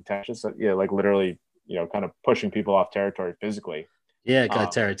became contentious. So, yeah, like literally, you know, kind of pushing people off territory physically. Yeah, it got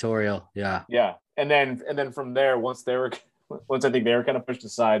Um, territorial. Yeah. yeah, and then from there, once I think they were kind of pushed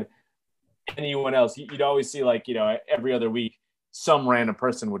aside, anyone else, you'd always see like, you know, every other week some random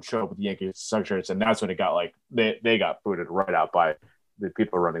person would show up with Yankees suck shirts, and that's when it got like they got booted right out by the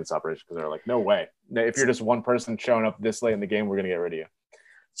people running this operation, because they're like, no way, if you're just one person showing up this late in the game, we're gonna get rid of you.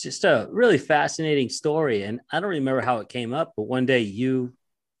 It's just a really fascinating story. And I don't remember how it came up, but one day you,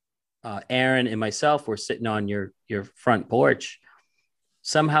 Aaron, and myself were sitting on your front porch.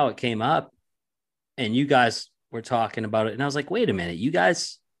 Somehow it came up, and you guys were talking about it. And I was like, wait a minute, you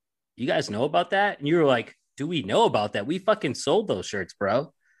guys know about that? And you were like, do we know about that? We fucking sold those shirts,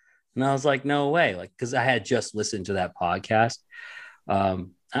 bro. And I was like, no way. Like, because I had just listened to that podcast.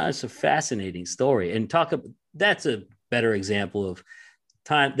 It's a fascinating story. And that's a better example of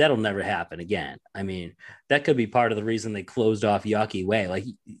time that'll never happen again. I mean, that could be part of the reason they closed off Yawkey Way. Like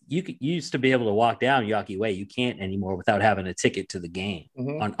you used to be able to walk down Yawkey Way. You can't anymore without having a ticket to the game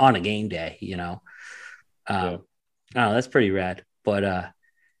Mm-hmm. on a game day, you know? Yeah. Oh, that's pretty rad. But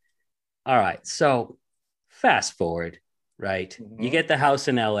all right. So fast forward, right? You Mhm. get the house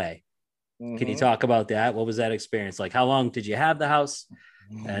in LA. Can you Mhm. talk about that? What was that experience like? How long did you have the house?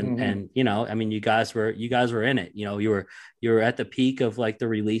 And you know, I mean, you guys were in it. You know, you were at the peak of like the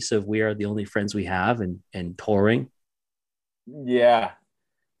release of We Are the Only Friends We Have and touring. Yeah.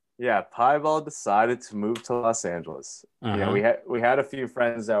 Yeah, Piebald decided to move to Los Angeles. You know, Uh-huh. we had a few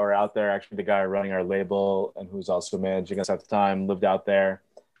friends that were out there. Actually, the guy running our label and who's also managing us at the time lived out there.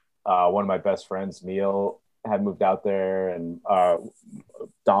 One of my best friends, Neil, had moved out there, and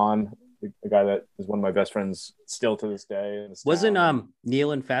Don, the guy that is one of my best friends still to this day. In this Wasn't town.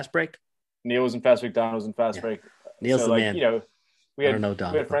 Neil in Fast Break? Neil was in Fast Break, Don was in Fast Yeah. Break. Neil's So the like, man. you know, we I had don't know we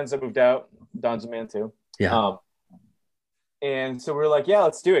Don. had friends that moved out. Don's a man too. Yeah. And so we are like, yeah,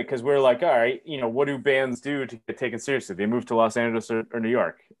 let's do it. Because we are like, all right, you know, what do bands do to get taken seriously? They move to Los Angeles or New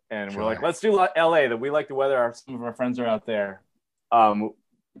York. And we're like, Sure. let's do LA. That we like the weather. Some of our friends are out there.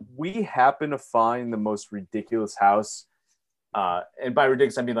 We happen to find the most ridiculous house. And by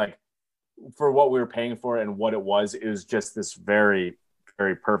ridiculous, I mean like for what we were paying for and what it was just this very,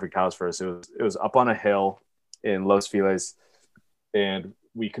 very perfect house for us. It was up on a hill in Los Feliz, and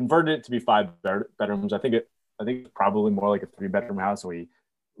we converted it to be 5 bedrooms. I think it's probably more like a 3 bedroom house. And we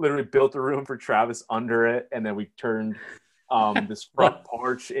literally built a room for Travis under it, and then we turned this front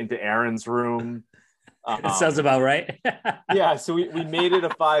porch into Aaron's room. That sounds about right. Yeah, so we made it a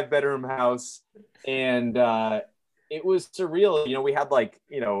 5 bedroom house, and it was surreal. You know, we had like,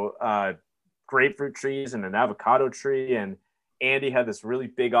 you know, grapefruit trees and an avocado tree, and Andy had this really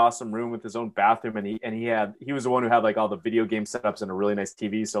big, awesome room with his own bathroom, and he was the one who had like all the video game setups and a really nice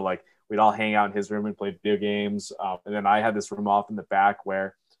TV. So like we'd all hang out in his room and play video games, and then I had this room off in the back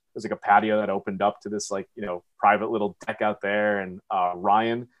where there's like a patio that opened up to this like, you know, private little deck out there, and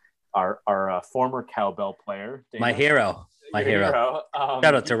Ryan, our former cowbell player, My Dana, hero. My Your hero.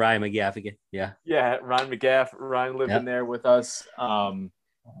 Shout out to Ryan McGaff again. Yeah. Yeah, Ryan McGaff. Ryan lived Yep. in there with us. So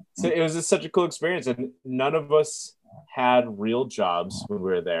it was just such a cool experience, and none of us had real jobs when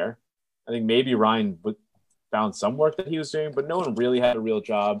we were there. I think maybe Ryan found some work that he was doing, but no one really had a real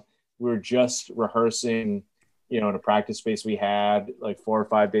job. We were just rehearsing, in a practice space we had like 4 or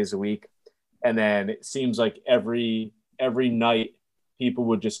 5 days a week, and then it seems like every night people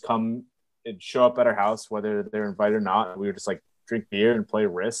would just come and show up at our house, whether they're invited or not. We would just like drink beer and play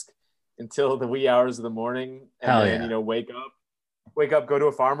Risk until the wee hours of the morning, and Hell then yeah. wake up, go to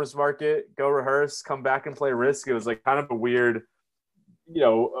a farmer's market, go rehearse, come back and play Risk. It was like kind of a weird,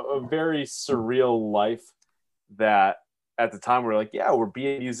 a very surreal life that at the time we're like, yeah, we're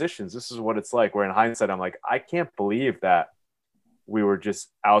being musicians. This is what it's like. Where in hindsight, I'm like, I can't believe that we were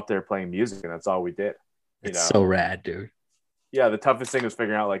just out there playing music and that's all we did. It's so rad, dude. Yeah, the toughest thing was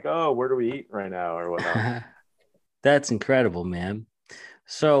figuring out like, oh, where do we eat right now or whatnot. That's incredible, man.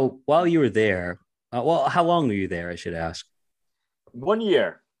 So while you were there, how long were you there? I should ask. 1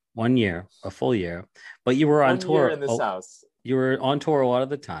 year. 1 year, a full year, but you were on 1 tour year in this house. You were on tour a lot of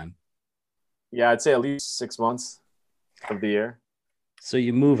the time. Yeah, I'd say at least 6 months of the year. So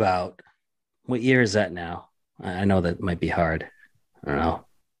you move out. What year is that now? I know that might be hard. I don't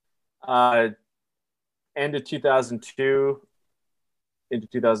know. End of 2002 into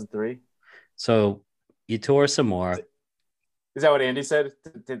 2003. So you tour some more. Is that what Andy said?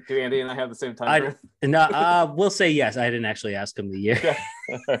 Do Andy and I have the same time? No, we'll say yes. I didn't actually ask him the year.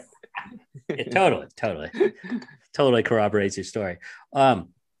 Yeah, totally corroborates your story.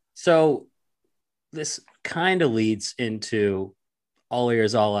 So this kind of leads into All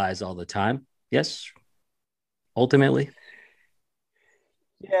Ears, All Eyes, All the Time. Yes, ultimately.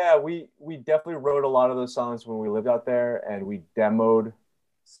 Yeah, we definitely wrote a lot of those songs when we lived out there, and we demoed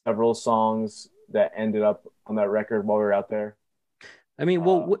several songs that ended up on that record while we were out there. I mean,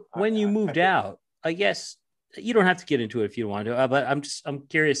 well, when you moved out, I guess you don't have to get into it if you don't want to, but I'm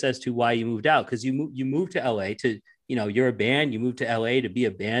curious as to why you moved out, because you moved to LA to, you're a band. You moved to LA to be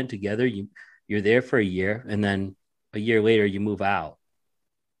a band together. You're there for a year, and then a year later you move out.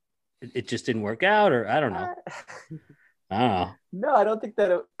 It just didn't work out, or I don't know. I don't know. No, I don't think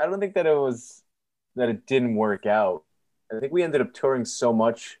that it didn't work out. I think we ended up touring so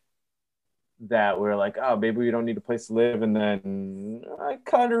much that we were like, oh, maybe we don't need a place to live. And then I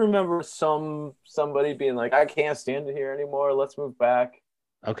kind of remember somebody being like, I can't stand it here anymore. Let's move back.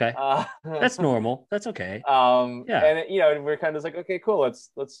 Okay. That's normal. That's okay. Yeah. And we're kind of like, okay, cool. Let's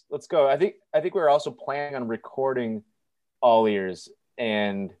go. I think we were also planning on recording All Ears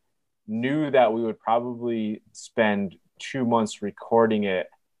and knew that we would probably spend 2 months recording it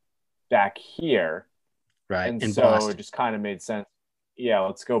back here. Right. And in so Boston. It just kind of made sense. Yeah,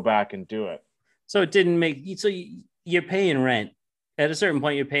 let's go back and do it. So it didn't make, so you're paying rent. At a certain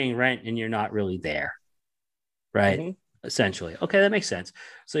point, you're paying rent and you're not really there. Right. Mm-hmm. Essentially. Okay, that makes sense.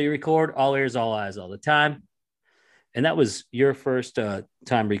 So you record All Ears, All Eyes, All the Time. And that was your first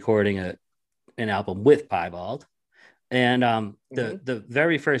time recording an album with Piebald. And the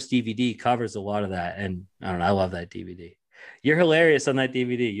very first DVD covers a lot of that. And I don't know, I love that DVD. You're hilarious on that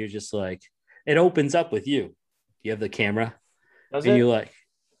DVD. You're just like, it opens up with you. You have the camera. Does and it? You're like,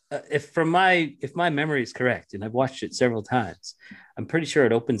 if my memory is correct, and I've watched it several times, I'm pretty sure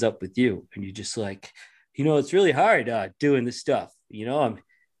it opens up with you. And you're just like, it's really hard doing this stuff. I'm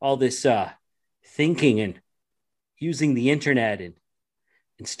all this thinking and using the internet and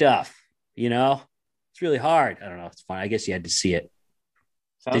stuff, It's really hard. I don't know. It's fun. I guess you had to see it.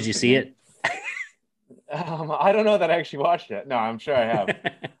 Did you see it? I don't know that I actually watched it. No, I'm sure I have.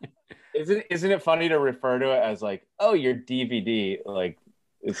 Isn't it funny to refer to it as like, oh, your DVD? Like,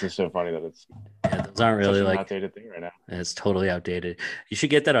 it's just so funny that it's those aren't really like outdated thing right now. It's totally outdated. You should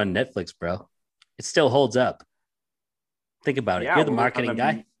get that on Netflix, bro. It still holds up. Think about it. You're the marketing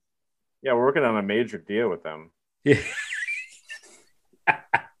guy. Yeah, we're working on a major deal with them. Yeah.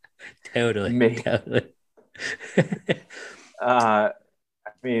 Totally. I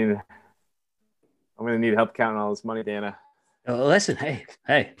mean, I'm gonna need help counting all this money, Dana. Listen, hey,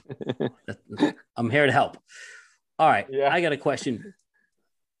 I'm here to help. All right, yeah. I got a question.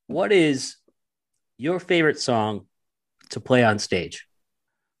 What is your favorite song to play on stage?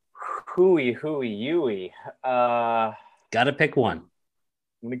 Hooey, Yui. Gotta pick one.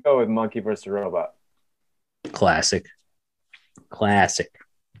 I'm gonna go with Monkey vs. Robot. Classic.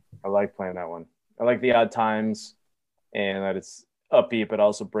 I like playing that one. I like the odd times and that it's upbeat but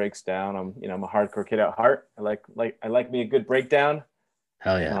also breaks down. I'm a hardcore kid at heart. I like me a good breakdown.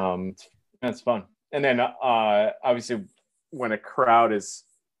 Hell yeah. That's fun. And then obviously when a crowd is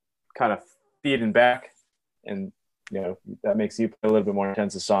kind of feeding back and that makes you play a little bit more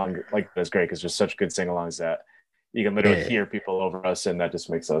intense. A song like that's great because there's such good sing-alongs that you can literally Yeah. hear people over us, and that just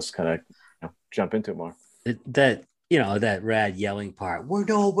makes us kind of jump into it more. That that rad yelling part. We're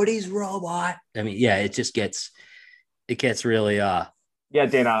nobody's robot. I mean, yeah, it gets really Yeah,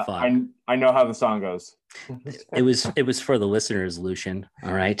 Dana, fun. I know how the song goes. It was for the listeners, Lucian.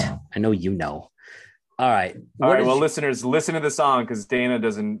 All right, I know you know. All right, All right, well, is listeners, listen to the song because Dana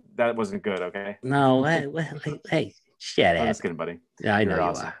doesn't. That wasn't good. Okay, no? Hey, shut I'm it. just kidding, buddy. Yeah, I know You're you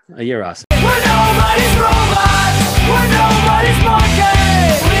awesome. are. You're awesome. We're nobody's robots. We're nobody's monkey.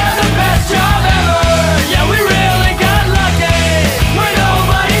 We have the best job ever. Yeah, we really got lucky. We're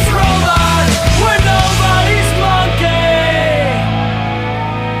nobody's robots. We're nobody's monkey.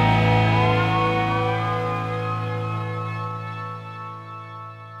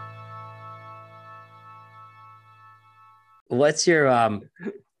 What's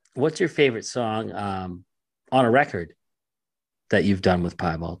your favorite song on a record that you've done with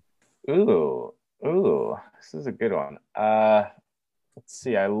Piebald? Ooh, this is a good one. Let's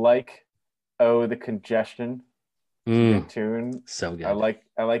see. I like "Oh the Congestion." It's a good tune. So good. I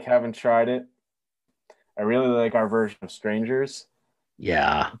like "Haven't Tried It." I really like our version of "Strangers."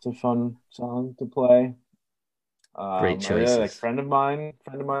 Yeah, It's a fun song to play. great I really like choices. "Friend of Mine."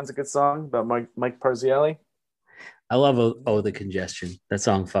 "Friend of Mine's" a good song about Mike Parzielli. I love the Congestion. That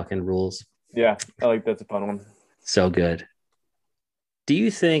song fucking rules. Yeah, I like that's a fun one. So good. Do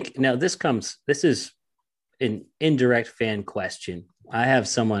you think now this is an indirect fan question? I have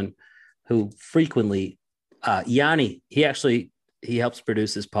someone who frequently Yanni, he helps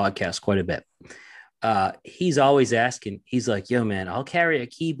produce this podcast quite a bit. He's always asking, he's like, yo, man, I'll carry a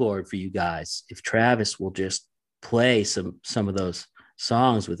keyboard for you guys if Travis will just play some of those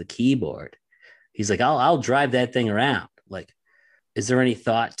songs with a keyboard. He's like, I'll drive that thing around. Like, is there any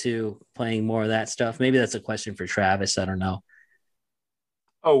thought to playing more of that stuff? Maybe that's a question for Travis. I don't know.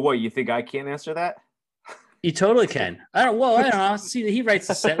 Oh, what, you think I can't answer that? You totally can. I don't know. See, he writes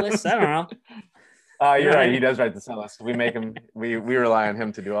the set list. I don't know. You're right. He does write the set list. We make him. We rely on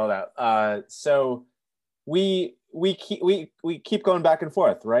him to do all that. So we keep going back and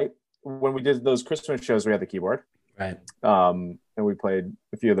forth, right? When we did those Christmas shows, we had the keyboard, Right. and we played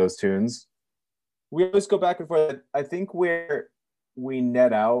a few of those tunes. We always go back and forth. I think where we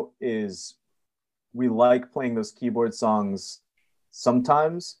net out is we like playing those keyboard songs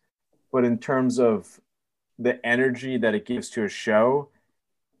sometimes, but in terms of the energy that it gives to a show,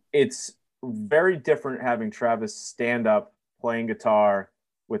 it's very different having Travis stand up playing guitar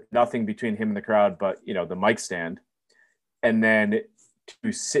with nothing between him and the crowd but the mic stand, and then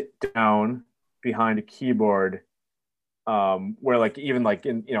to sit down behind a keyboard, where like even like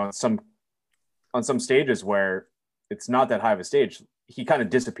in on some stages where it's not that high of a stage, he kind of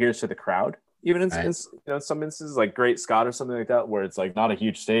disappears to the crowd. Even in some instances, like Great Scott or something like that, where it's like not a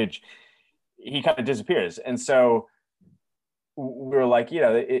huge stage, he kind of disappears. And so we were like,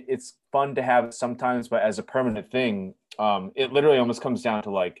 it's fun to have sometimes, but as a permanent thing, it literally almost comes down to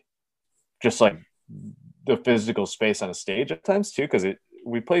like just like the physical space on a stage at times too, because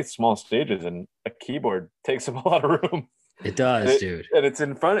we play small stages and a keyboard takes up a lot of room. It does, dude. And it's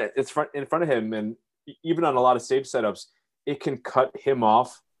in front of him, and even on a lot of stage setups, it can cut him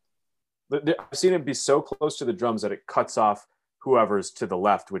off. I've seen him be so close to the drums that it cuts off whoever's to the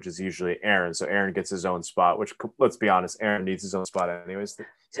left, which is usually Aaron. So Aaron gets his own spot, which, let's be honest, Aaron needs his own spot anyways.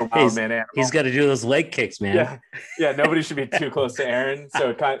 So He's got to do those leg kicks, man. Yeah. Nobody should be too close to Aaron. So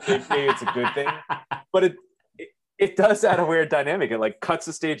maybe it's a good thing, but it does add a weird dynamic. It like cuts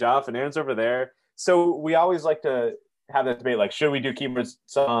the stage off, and Aaron's over there. So we always like to have that debate, like, should we do keyboard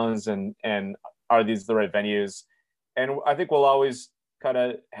songs, and are these the right venues? And I think we'll always kind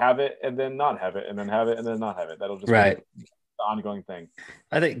of have it and then not have it, and then have it and then not have it. That'll just be the ongoing thing.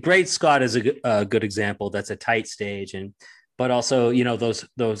 I think Great Scott is a good example. That's a tight stage, but also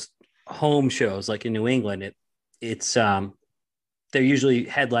those home shows like in New England, it's they're usually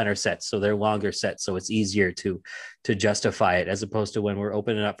headliner sets, so they're longer sets, so it's easier to justify it, as opposed to when we're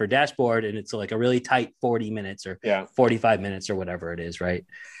opening up for Dashboard and it's like a really tight 40 minutes or 45 minutes or whatever it is, right?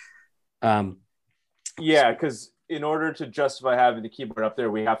 Because in order to justify having the keyboard up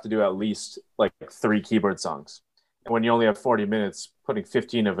there, we have to do at least like 3 keyboard songs. And when you only have 40 minutes, putting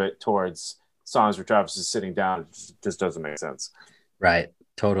 15 of it towards songs where Travis is sitting down just doesn't make sense. Right.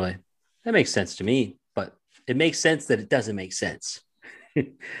 Totally. That makes sense to me, but it makes sense that it doesn't make sense.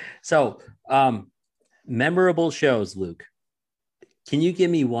 So, memorable shows, Luke. Can you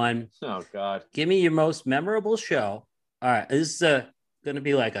give me one? Oh, God. Give me your most memorable show. All right. This is going to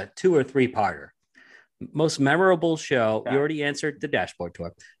be like a 2 or 3 parter. Most memorable show. You already answered the Dashboard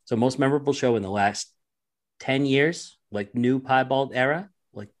tour. So most memorable show in the last 10 years, like new piebald era,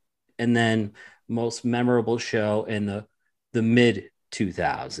 like, and then most memorable show in the mid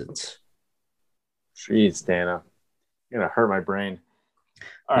 2000s. Jeez, Dana, you're gonna hurt my brain.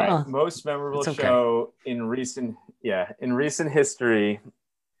 All right, Well, most memorable it's okay. show in recent history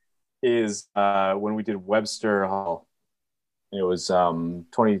is when we did Webster Hall. It was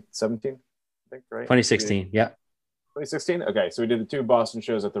 2017, I think, right? 2016. Yeah. 2016. Okay, so we did the 2 Boston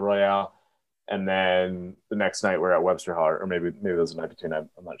shows at the Royale, and then the next night we're at Webster Hall, or maybe there was a night between. I'm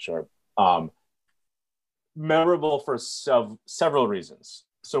not sure. Memorable for several reasons.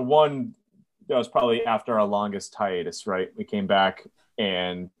 So one, that was probably after our longest hiatus, right? We came back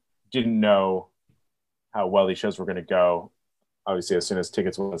and didn't know how well these shows were going to go. Obviously, as soon as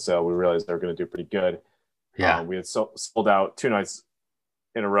tickets went on sale, we realized they were going to do pretty good. Yeah. We had sold out 2 nights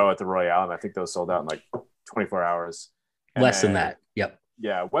in a row at the Royale, and I think those sold out in like 24 hours. And Less than that. Yep.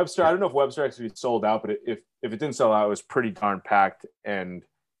 Yeah, Webster. I don't know if Webster actually sold out, but if it didn't sell out, it was pretty darn packed, and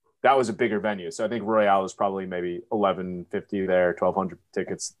that was a bigger venue. So I think Royale was probably maybe 1,150 there, 1,200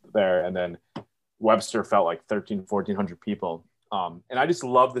 tickets there, and then Webster felt like 1,400 people. And I just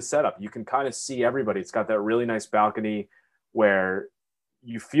love the setup. You can kind of see everybody. It's got that really nice balcony where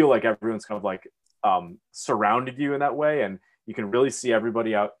you feel like everyone's kind of like surrounded you in that way, and you can really see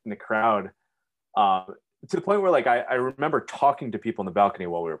everybody out in the crowd. To the point where, like, I remember talking to people in the balcony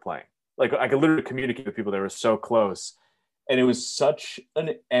while we were playing. Like, I could literally communicate with people that were so close. And it was such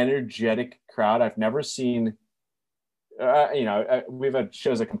an energetic crowd. I've never seen, we've had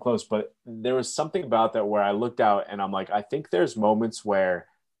shows that come close, but there was something about that where I looked out and I'm like, I think there's moments where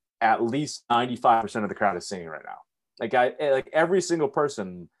at least 95% of the crowd is singing right now. Like every single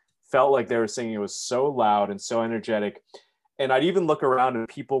person felt like they were singing. It was so loud and so energetic. And I'd even look around and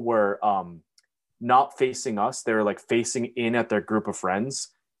people were not facing us. They were like facing in at their group of friends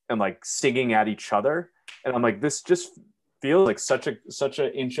and like singing at each other. And I'm like, this just feels like such an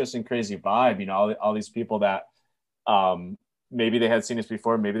interesting, crazy vibe. You know, all these people that maybe they had seen us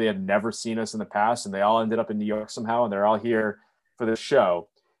before, maybe they had never seen us in the past, and they all ended up in New York somehow, and they're all here for the show.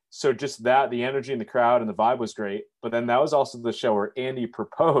 So just that, the energy in the crowd and the vibe was great. But then that was also the show where Andy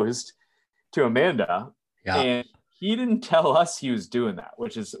proposed to Amanda, and he didn't tell us he was doing that,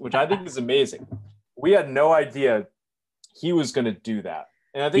 which I think is amazing. We had no idea he was going to do that.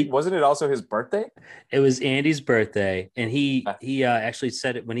 And I think, wasn't it also his birthday? It was Andy's birthday. And he actually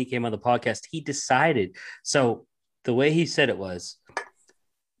said it when he came on the podcast. He decided. So the way he said it was,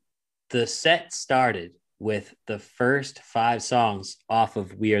 the set started with the first 5 songs off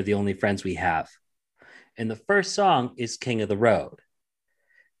of We Are the Only Friends We Have. And the first song is King of the Road.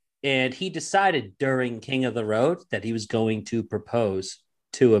 And he decided during King of the Road that he was going to propose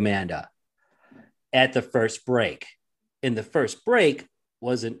to Amanda at the first break. And the first break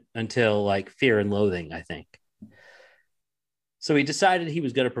wasn't until like Fear and Loathing, I think. So he decided he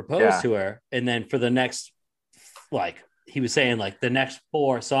was going to propose to her. And then for the next, like, he was saying like the next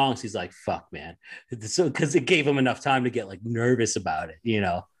 4 songs, he's like, fuck, man. So, because it gave him enough time to get like nervous about it, you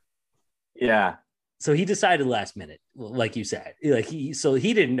know? Yeah. So he decided last minute, like you said, like he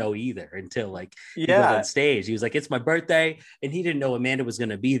didn't know either until like he got on stage. He was like, it's my birthday. And he didn't know Amanda was going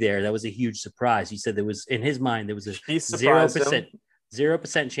to be there. That was a huge surprise. He said there was, in his mind, there was a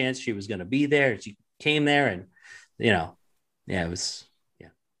 0% chance she was going to be there. She came there and, you know, it was.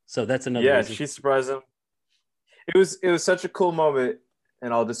 So that's another reason. She surprised him. It was such a cool moment,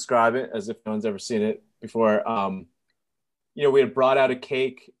 and I'll describe it as if no one's ever seen it before. We had brought out a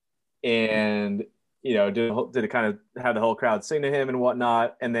cake and, did it kind of have the whole crowd sing to him and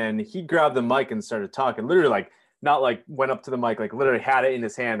whatnot. And then he grabbed the mic and started talking, literally like, not like went up to the mic, like literally had it in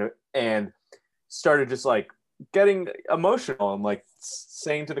his hand and started just like getting emotional and like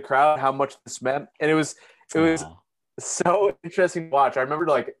saying to the crowd how much this meant. And it was so interesting to watch. I remember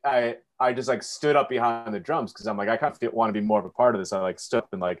like, I just like stood up behind the drums because I'm like, I kind of want to be more of a part of this. I like stood up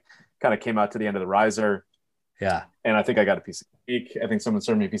and like kind of came out to the end of the riser. Yeah. And I think I got a piece of cake. I think someone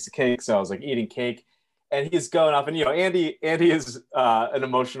served me a piece of cake. So I was like eating cake and he's going off and, Andy is an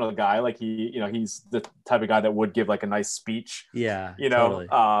emotional guy. Like he's the type of guy that would give like a nice speech. Yeah. Totally.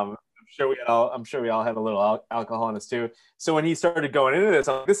 I'm sure we all had a little alcohol in us too. So when he started going into this,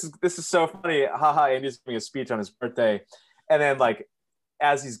 I'm like, this is so funny. Haha. Andy's giving a speech on his birthday. And then like,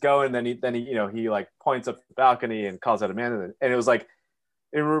 as he's going, then he like points up the balcony and calls out Amanda. And it was like,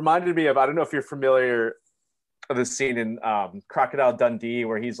 it reminded me of, I don't know if you're familiar of the scene in Crocodile Dundee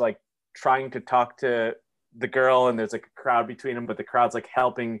where he's like trying to talk to the girl and there's like a crowd between them, but the crowd's like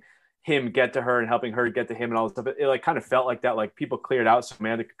helping him get to her and helping her get to him and all this stuff. It like kind of felt like that, like people cleared out so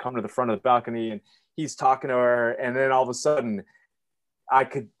Amanda could come to the front of the balcony and he's talking to her. And then all of a sudden I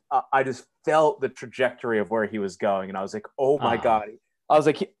I just felt the trajectory of where he was going, and I was like, oh my Ah. god. I was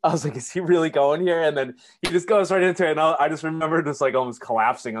like, is he really going here? And then he just goes right into it, and I just remember just like almost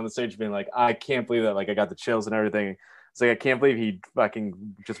collapsing on the stage, being like, I can't believe that. Like I got the chills and everything. It's like I can't believe he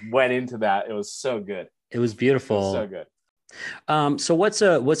fucking just went into that. It was so good. It was It was beautiful. so good. So what's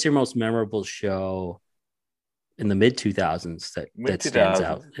your most memorable show in the mid 2000s that stands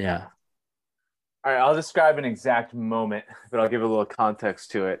out? Mid-2000s. Yeah. All right, I'll describe an exact moment, but I'll give a little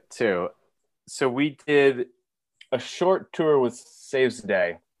context to it too. So we did a short tour with Saves the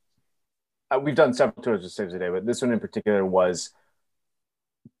Day. We've done several tours with Saves the Day, but this one in particular was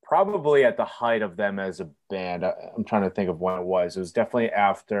probably at the height of them as a band. I'm trying to think of when it was. It was definitely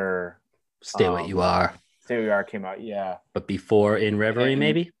after Stay What You Are, Stay What You Are came out. Yeah, but before In Reverie, And-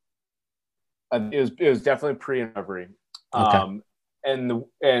 maybe. it was definitely pre In Reverie. Okay.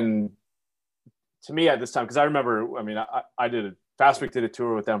 And to me at this time, because I remember, I mean, I did a Fast Week did a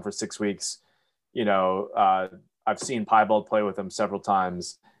tour with them for 6 weeks. You know, I've seen Piebald play with them several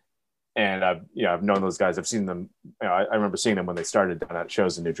times, and I've known those guys. I've seen them. You know, I remember seeing them when they started down at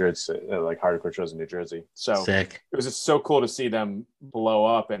shows in New Jersey, like hardcore shows in New Jersey. So Sick. it was just so cool to see them blow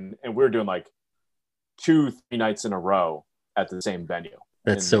up, and we were doing like 2-3 nights in a row at the same venue.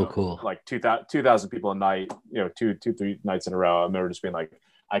 That's And, so you know, cool. Like 2,000 people a night. You know, 3 nights in a row. I remember just being like,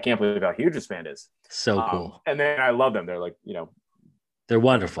 I can't believe how huge this band is. So cool. And then I love them. They're like, you know, They're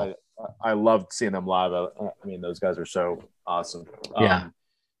wonderful. I loved seeing them live. I mean, those guys are so awesome. Yeah.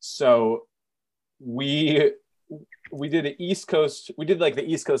 So we did the East Coast. We did like the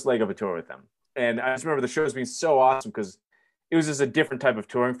East Coast leg of a tour with them, and I just remember the shows being so awesome because it was just a different type of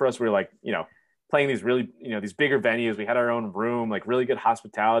touring for us. We were like, you know, playing these really, you know, these bigger venues. We had our own room, like really good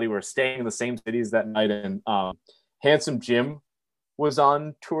hospitality. We were staying in the same cities that night, and Handsome Jim was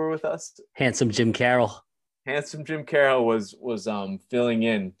on tour with us. Handsome Jim Carroll. Handsome Jim Carroll was filling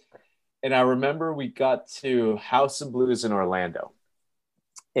in. And I remember we got to House of Blues in Orlando.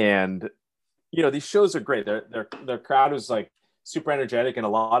 And, you know, these shows are great. Their crowd was like super energetic, and a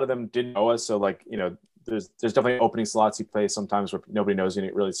lot of them didn't know us. So like, you know, there's definitely opening slots you play sometimes where nobody knows you and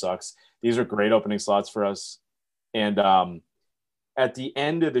it really sucks. These are great opening slots for us. And at the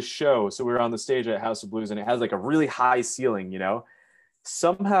end of the show, so we were on the stage at House of Blues, and it has like a really high ceiling, you know.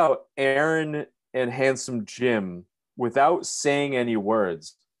 Somehow Aaron and Handsome Jim, without saying any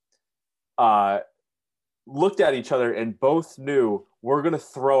words, looked at each other and both knew we're going to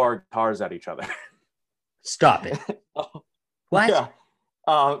throw our guitars at each other. Stop it. What?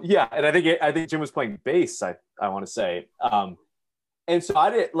 Yeah. Yeah. And I think Jim was playing bass, I want to say. And so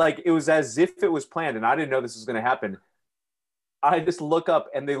I didn't like, it was as if it was planned, and I didn't know this was going to happen. I just look up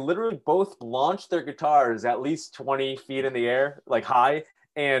and they literally both launched their guitars at least 20 feet in the air, like high.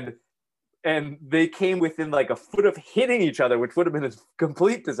 And they came within like a foot of hitting each other, which would have been a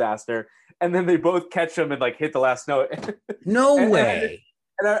complete disaster. And then they both catch them and like hit the last note. No way.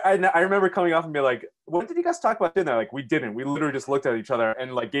 And I remember coming off and being like, what did you guys talk about? Didn't I? Like, we didn't. We literally just looked at each other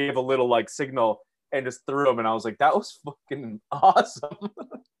and like gave a little like signal and just threw them. And I was like, that was fucking awesome.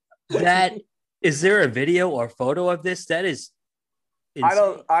 That is there a video or photo of this? That is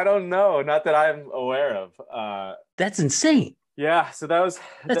insane. I don't know. Not that I'm aware of. That's insane. Yeah. So That's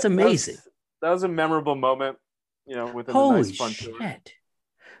amazing. That was a memorable moment, you know, within Holy the nice fun tour. shit.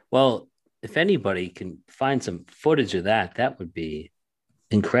 Well, if anybody can find some footage of that, that would be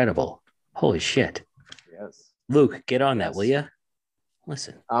incredible. Holy shit. Yes. Luke, get on that, Yes. will you?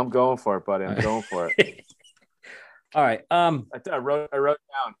 Listen. I'm going for it, buddy. I'm going for it. All right. I wrote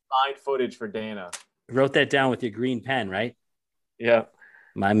down find footage for Dana. Wrote that down with your green pen, right? Yeah.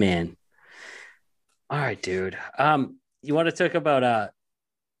 My man. All right, dude. You want to talk about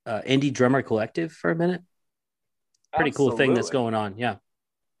Indie Drummer Collective for a minute? Pretty cool thing that's Absolutely. going on. Yeah.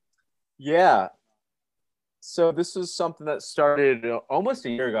 Yeah. So this is something that started almost a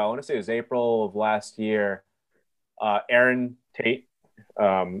year ago. I want to say it was April of last year. Aaron Tate,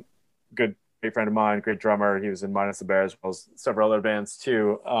 good great friend of mine, great drummer. He was in Minus the Bear as well as several other bands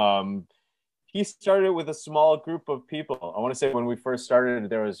too. He started with a small group of people. I want to say when we first started,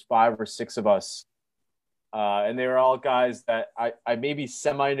 there was 5 or 6 of us. And they were all guys that I maybe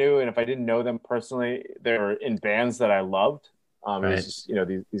semi knew, and if I didn't know them personally, they were in bands that I loved. It Right. was just, you know,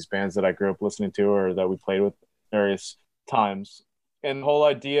 these bands that I grew up listening to or that we played with various times. And the whole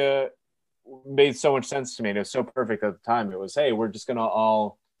idea made so much sense to me. And it was so perfect at the time. It was, hey, we're just gonna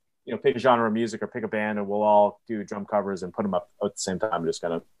all, you know, pick a genre of music or pick a band, and we'll all do drum covers and put them up at the same time. Just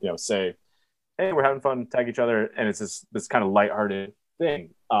kind of, you know, say, hey, we're having fun, tag each other, and it's this kind of lighthearted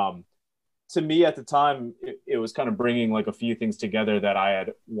thing. To me at the time, it was kind of bringing like a few things together that I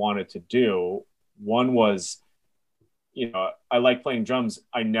had wanted to do. One was I like playing drums.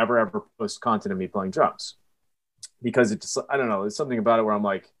 I never ever post content of me playing drums because it just, I don't know, there's something about it where I'm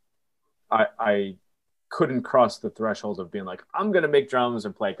like, I couldn't cross the threshold of being like, I'm going to make drums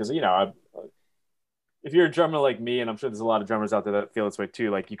and play. Cause if you're a drummer like me, and I'm sure there's a lot of drummers out there that feel this way too,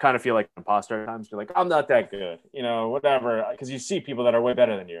 like you kind of feel like an imposter at times. You're like, I'm not that good, whatever. Because you see people that are way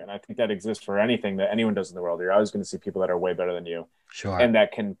better than you, and I think that exists for anything that anyone does in the world. You're always going to see people that are way better than you, Sure. and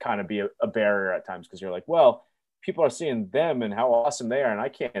that can kind of be a barrier at times because you're like, well, people are seeing them and how awesome they are, and I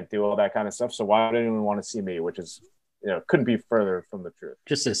can't do all that kind of stuff. So why would anyone want to see me? Which is, couldn't be further from the truth.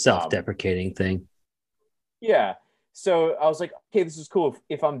 Just a self-deprecating thing. Yeah. So I was like, okay, this is cool.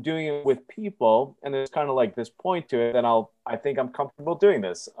 If I'm doing it with people and there's kind of like this point to it, then I think I'm comfortable doing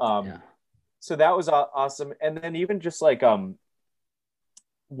this. So that was awesome. And then even just like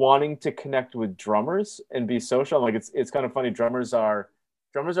wanting to connect with drummers and be social. Like it's kind of funny. Drummers are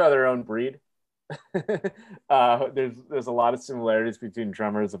their own breed. There's a lot of similarities between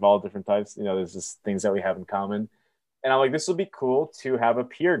drummers of all different types. There's just things that we have in common. And I'm like, this will be cool to have a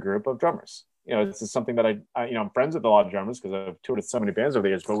peer group of drummers. This is something that I'm friends with a lot of drummers because I've toured with so many bands over the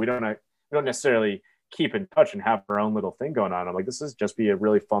years, but we don't necessarily keep in touch and have our own little thing going on. I'm like, this is just be a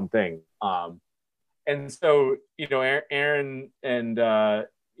really fun thing. And so, Aaron and, the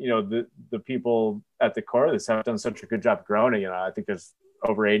people at the core of this have done such a good job growing it. I think there's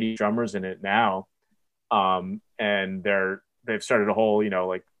over 80 drummers in it now. And they've started a whole,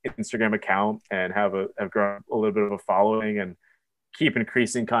 like Instagram account and have grown a little bit of a following and keep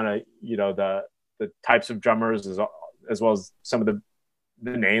increasing kind of, the types of drummers as well as some of the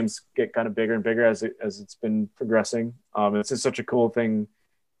names get kind of bigger and bigger as it's been progressing. It's just such a cool thing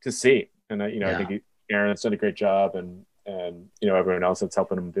to see. And, I think Aaron's done a great job and everyone else that's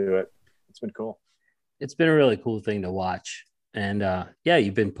helping him do it. It's been cool. It's been a really cool thing to watch. And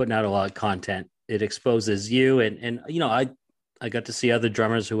you've been putting out a lot of content. It exposes you and I got to see other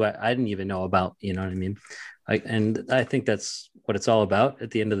drummers who I didn't even know about, you know what I mean? And I think that's what it's all about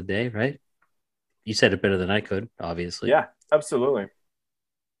at the end of the day, right? You said it better than I could, obviously. Yeah, absolutely.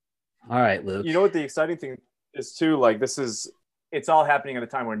 All right, Luke. You know what the exciting thing is too? Like it's all happening at a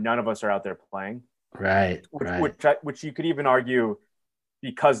time where none of us are out there playing. Right. Which you could even argue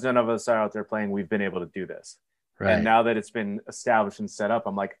because none of us are out there playing, we've been able to do this. Right. And now that it's been established and set up,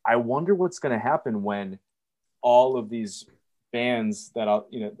 I'm like, I wonder what's going to happen when all of these bands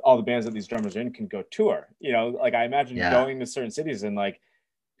all the bands that these drummers are in can go tour. Like I imagine going to certain cities and like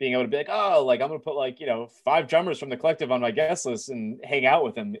being able to be like, oh, like I'm gonna put like 5 drummers from the collective on my guest list and hang out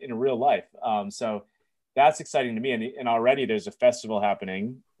with them in real life. So that's exciting to me. And already there's a festival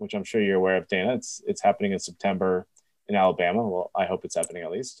happening, which I'm sure you're aware of, Dana. It's happening in September in Alabama. Well, I hope it's happening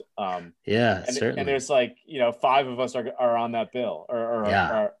at least. Certainly. And there's like 5 of us are on that bill or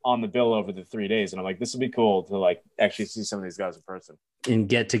are on the bill over the 3 days, and I'm like, this would be cool to like actually see some of these guys in person and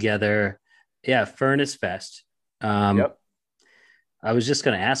get together. Furnace Fest. Yep. I was just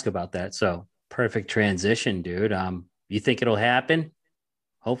going to ask about that, so perfect transition, dude. You think it'll happen?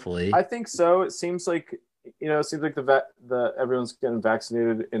 Hopefully. I think so. It seems like the everyone's getting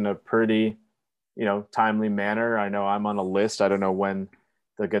vaccinated in a pretty timely manner. I know I'm on a list. I don't know when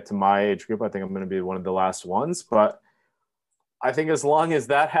they'll get to my age group. I think I'm going to be one of the last ones, but I think as long as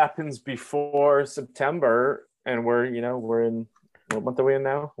that happens before September, and we're in, what month are we in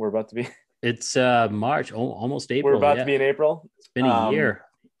now? We're about to be. It's March, almost April. We're about to be in April. It's been a year,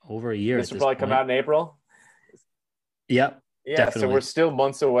 over a year. This will probably come out in April. Yep. Yeah. Definitely. So we're still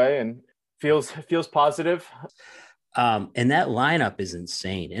months away, and feels positive. And that lineup is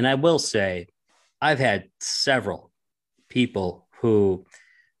insane. And I will say, I've had several people who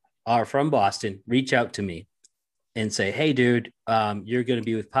are from Boston reach out to me and say, hey, dude, you're going to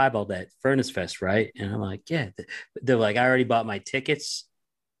be with Piebald at Furnace Fest, right? And I'm like, yeah. They're like, I already bought my tickets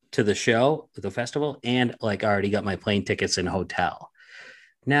to the show, the festival, and like I already got my plane tickets and hotel.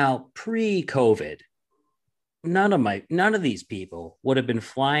 Now, pre-COVID, none of these people would have been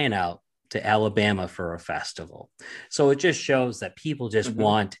flying out to Alabama for a festival. So it just shows that people just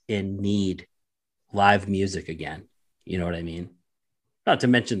want and need live music again. You know what I mean? Not to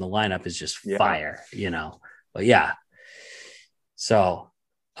mention the lineup is just fire, but yeah. So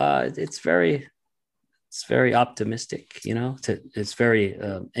it's very optimistic, it's very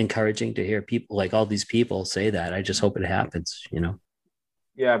encouraging to hear people like all these people say that. I just hope it happens,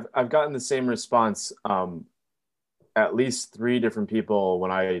 Yeah. I've gotten the same response. At least 3 different people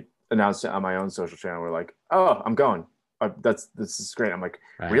when I announced it on my own social channel were like, oh, I'm going. This is great. I'm like,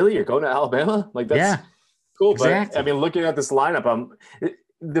 Really? You're going to Alabama? Like, that's cool. Exactly. But I mean, looking at this lineup,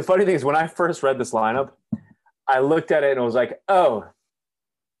 the funny thing is when I first read this lineup, I looked at it and was like, oh,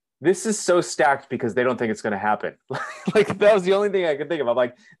 this is so stacked because they don't think it's going to happen. Like that was the only thing I could think of. I'm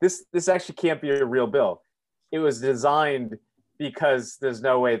like, this actually can't be a real bill. It was designed because there's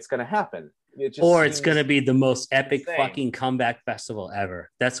no way it's going to happen. It just Or it's seems going to be the most epic insane. fucking comeback festival ever.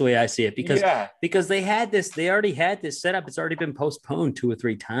 That's the way I see it. Because they already had this set up. It's already been postponed 2 or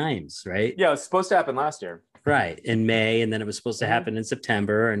 3 times, right? Yeah, it was supposed to happen last year. Right. In May, and then it was supposed to happen in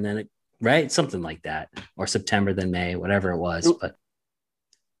September, and then it, right? Something like that. Or September, then May, whatever it was. But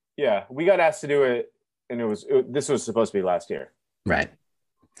yeah, we got asked to do it, and this was supposed to be last year. right.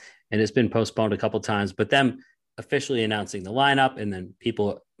 And it's been postponed a couple times, but them officially announcing the lineup, and then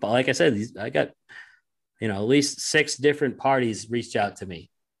people, like I said, I got, at least 6 different parties reached out to me,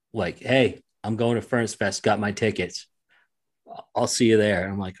 like, "Hey, I'm going to Furnace Fest, got my tickets. I'll see you there."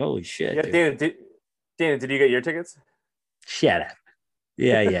 And I'm like, "Holy shit!" Yeah, dude. Dana, did you get your tickets? Shut up.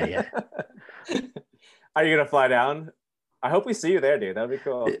 Yeah. Are you gonna fly down? I hope we see you there, dude. That'd be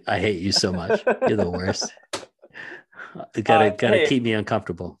cool. I hate you so much. You're the worst. Gotta hey, keep me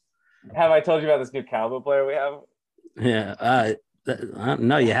uncomfortable. Have I told you about this new cowboy player we have? Yeah.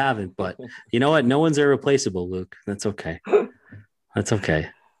 No, you haven't. But you know what? No one's irreplaceable, Luke. That's okay. That's okay.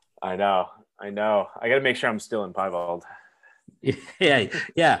 I know. I got to make sure I'm still in Piebald. Yeah.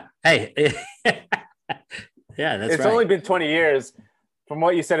 Hey. Yeah, that's It's right. only been 20 years. From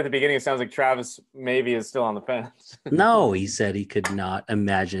what you said at the beginning, it sounds like Travis maybe is still on the fence. No, he said he could not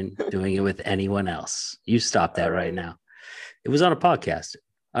imagine doing it with anyone else. You stop that right now. It was on a podcast.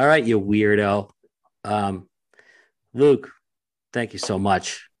 All right, you weirdo. Luke, thank you so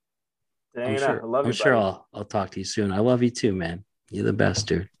much. Dana, I love you. I'm sure I'll talk to you soon. I love you too, man. You're the best,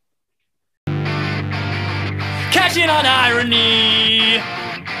 dude. Catching on irony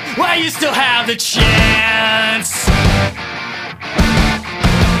while you still have the chance. Too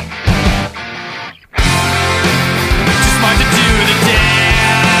smart to do the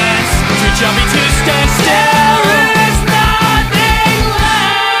dance, too jumpy to stand still. There's nothing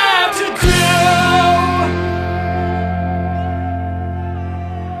left to do.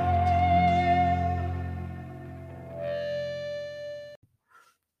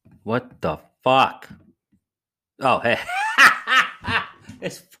 What the fuck? Oh, hey.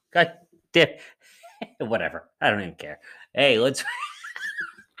 It's goddamn. Whatever. I don't even care. Hey, let's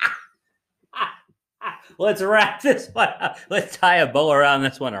wrap this one up. Let's tie a bow around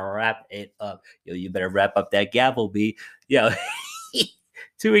this one and wrap it up. Yo, you better wrap up that gavel, B. Yo,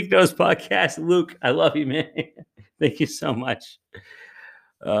 2 Week Notice Podcast. Luke, I love you, man. Thank you so much.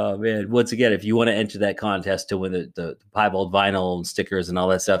 Oh, man. Once again, if you want to enter that contest to win the Piebald vinyl and stickers and all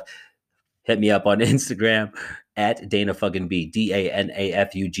that stuff, hit me up on Instagram at DanaFuggin B,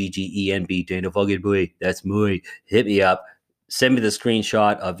 DANAFUGGENB, DanaFuggin. That's muy. Hit me up. Send me the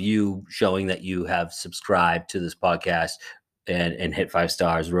screenshot of you showing that you have subscribed to this podcast and hit 5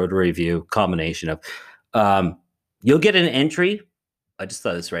 stars, wrote a review, combination of. You'll get an entry. I just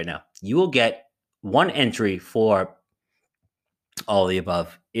thought this right now. You will get 1 entry for all the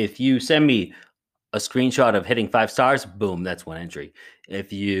above. If you send me a screenshot of hitting 5 stars, boom, that's 1 entry.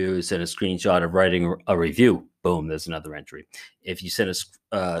 If you send a screenshot of writing a review, boom, there's another entry. If you send a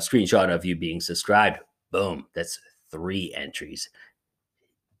screenshot of you being subscribed, boom, that's 3 entries.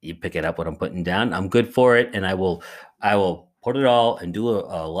 You pick it up what I'm putting down. I'm good for it, and I will put it all and do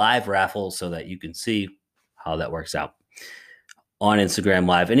a live raffle so that you can see how that works out on Instagram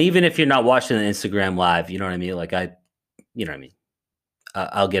Live. And even if you're not watching the Instagram Live, you know what I mean? Like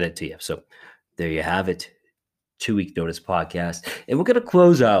I'll get it to you. So there you have it. 2 Week Notice Podcast. And we're going to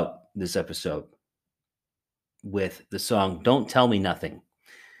close out this episode with the song Don't Tell Me Nothing,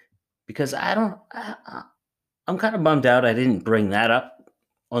 because I'm kind of bummed out I didn't bring that up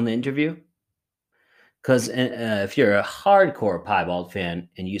on the interview, because if you're a hardcore Piebald fan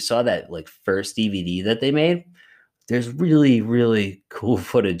and you saw that like first DVD that they made, there's really, really cool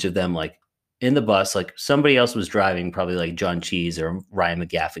footage of them like in the bus, like somebody else was driving, probably like John Cheese or Ryan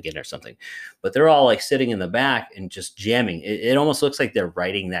McGaffigan or something, but they're all like sitting in the back and just jamming. It almost looks like they're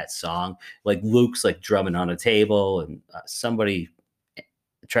writing that song. Like Luke's like drumming on a table, and somebody,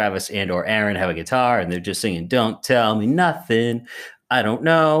 Travis and or Aaron, have a guitar and they're just singing "Don't Tell Me Nothing, I Don't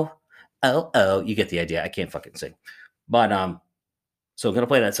Know." Oh, you get the idea. I can't fucking sing, but so I'm gonna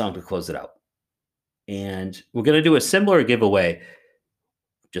play that song to close it out, and we're gonna do a similar giveaway.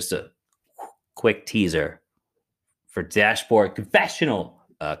 Just a quick teaser for Dashboard Confessional.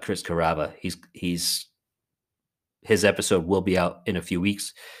 Chris Carrabba, his episode will be out in a few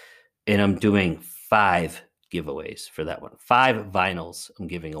weeks, and I'm doing 5 giveaways for that one. 5 vinyls I'm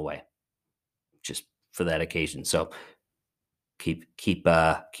giving away just for that occasion. So keep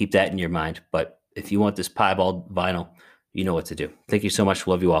that in your mind. But if you want this Piebald vinyl, You know what to do. Thank you so much.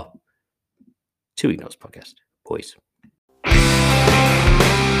 Love you all. 2 Week Notes Podcast. Boys.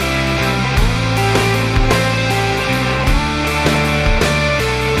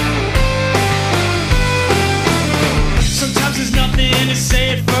 Sometimes there's nothing to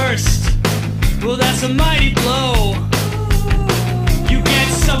say at first. Well, that's a mighty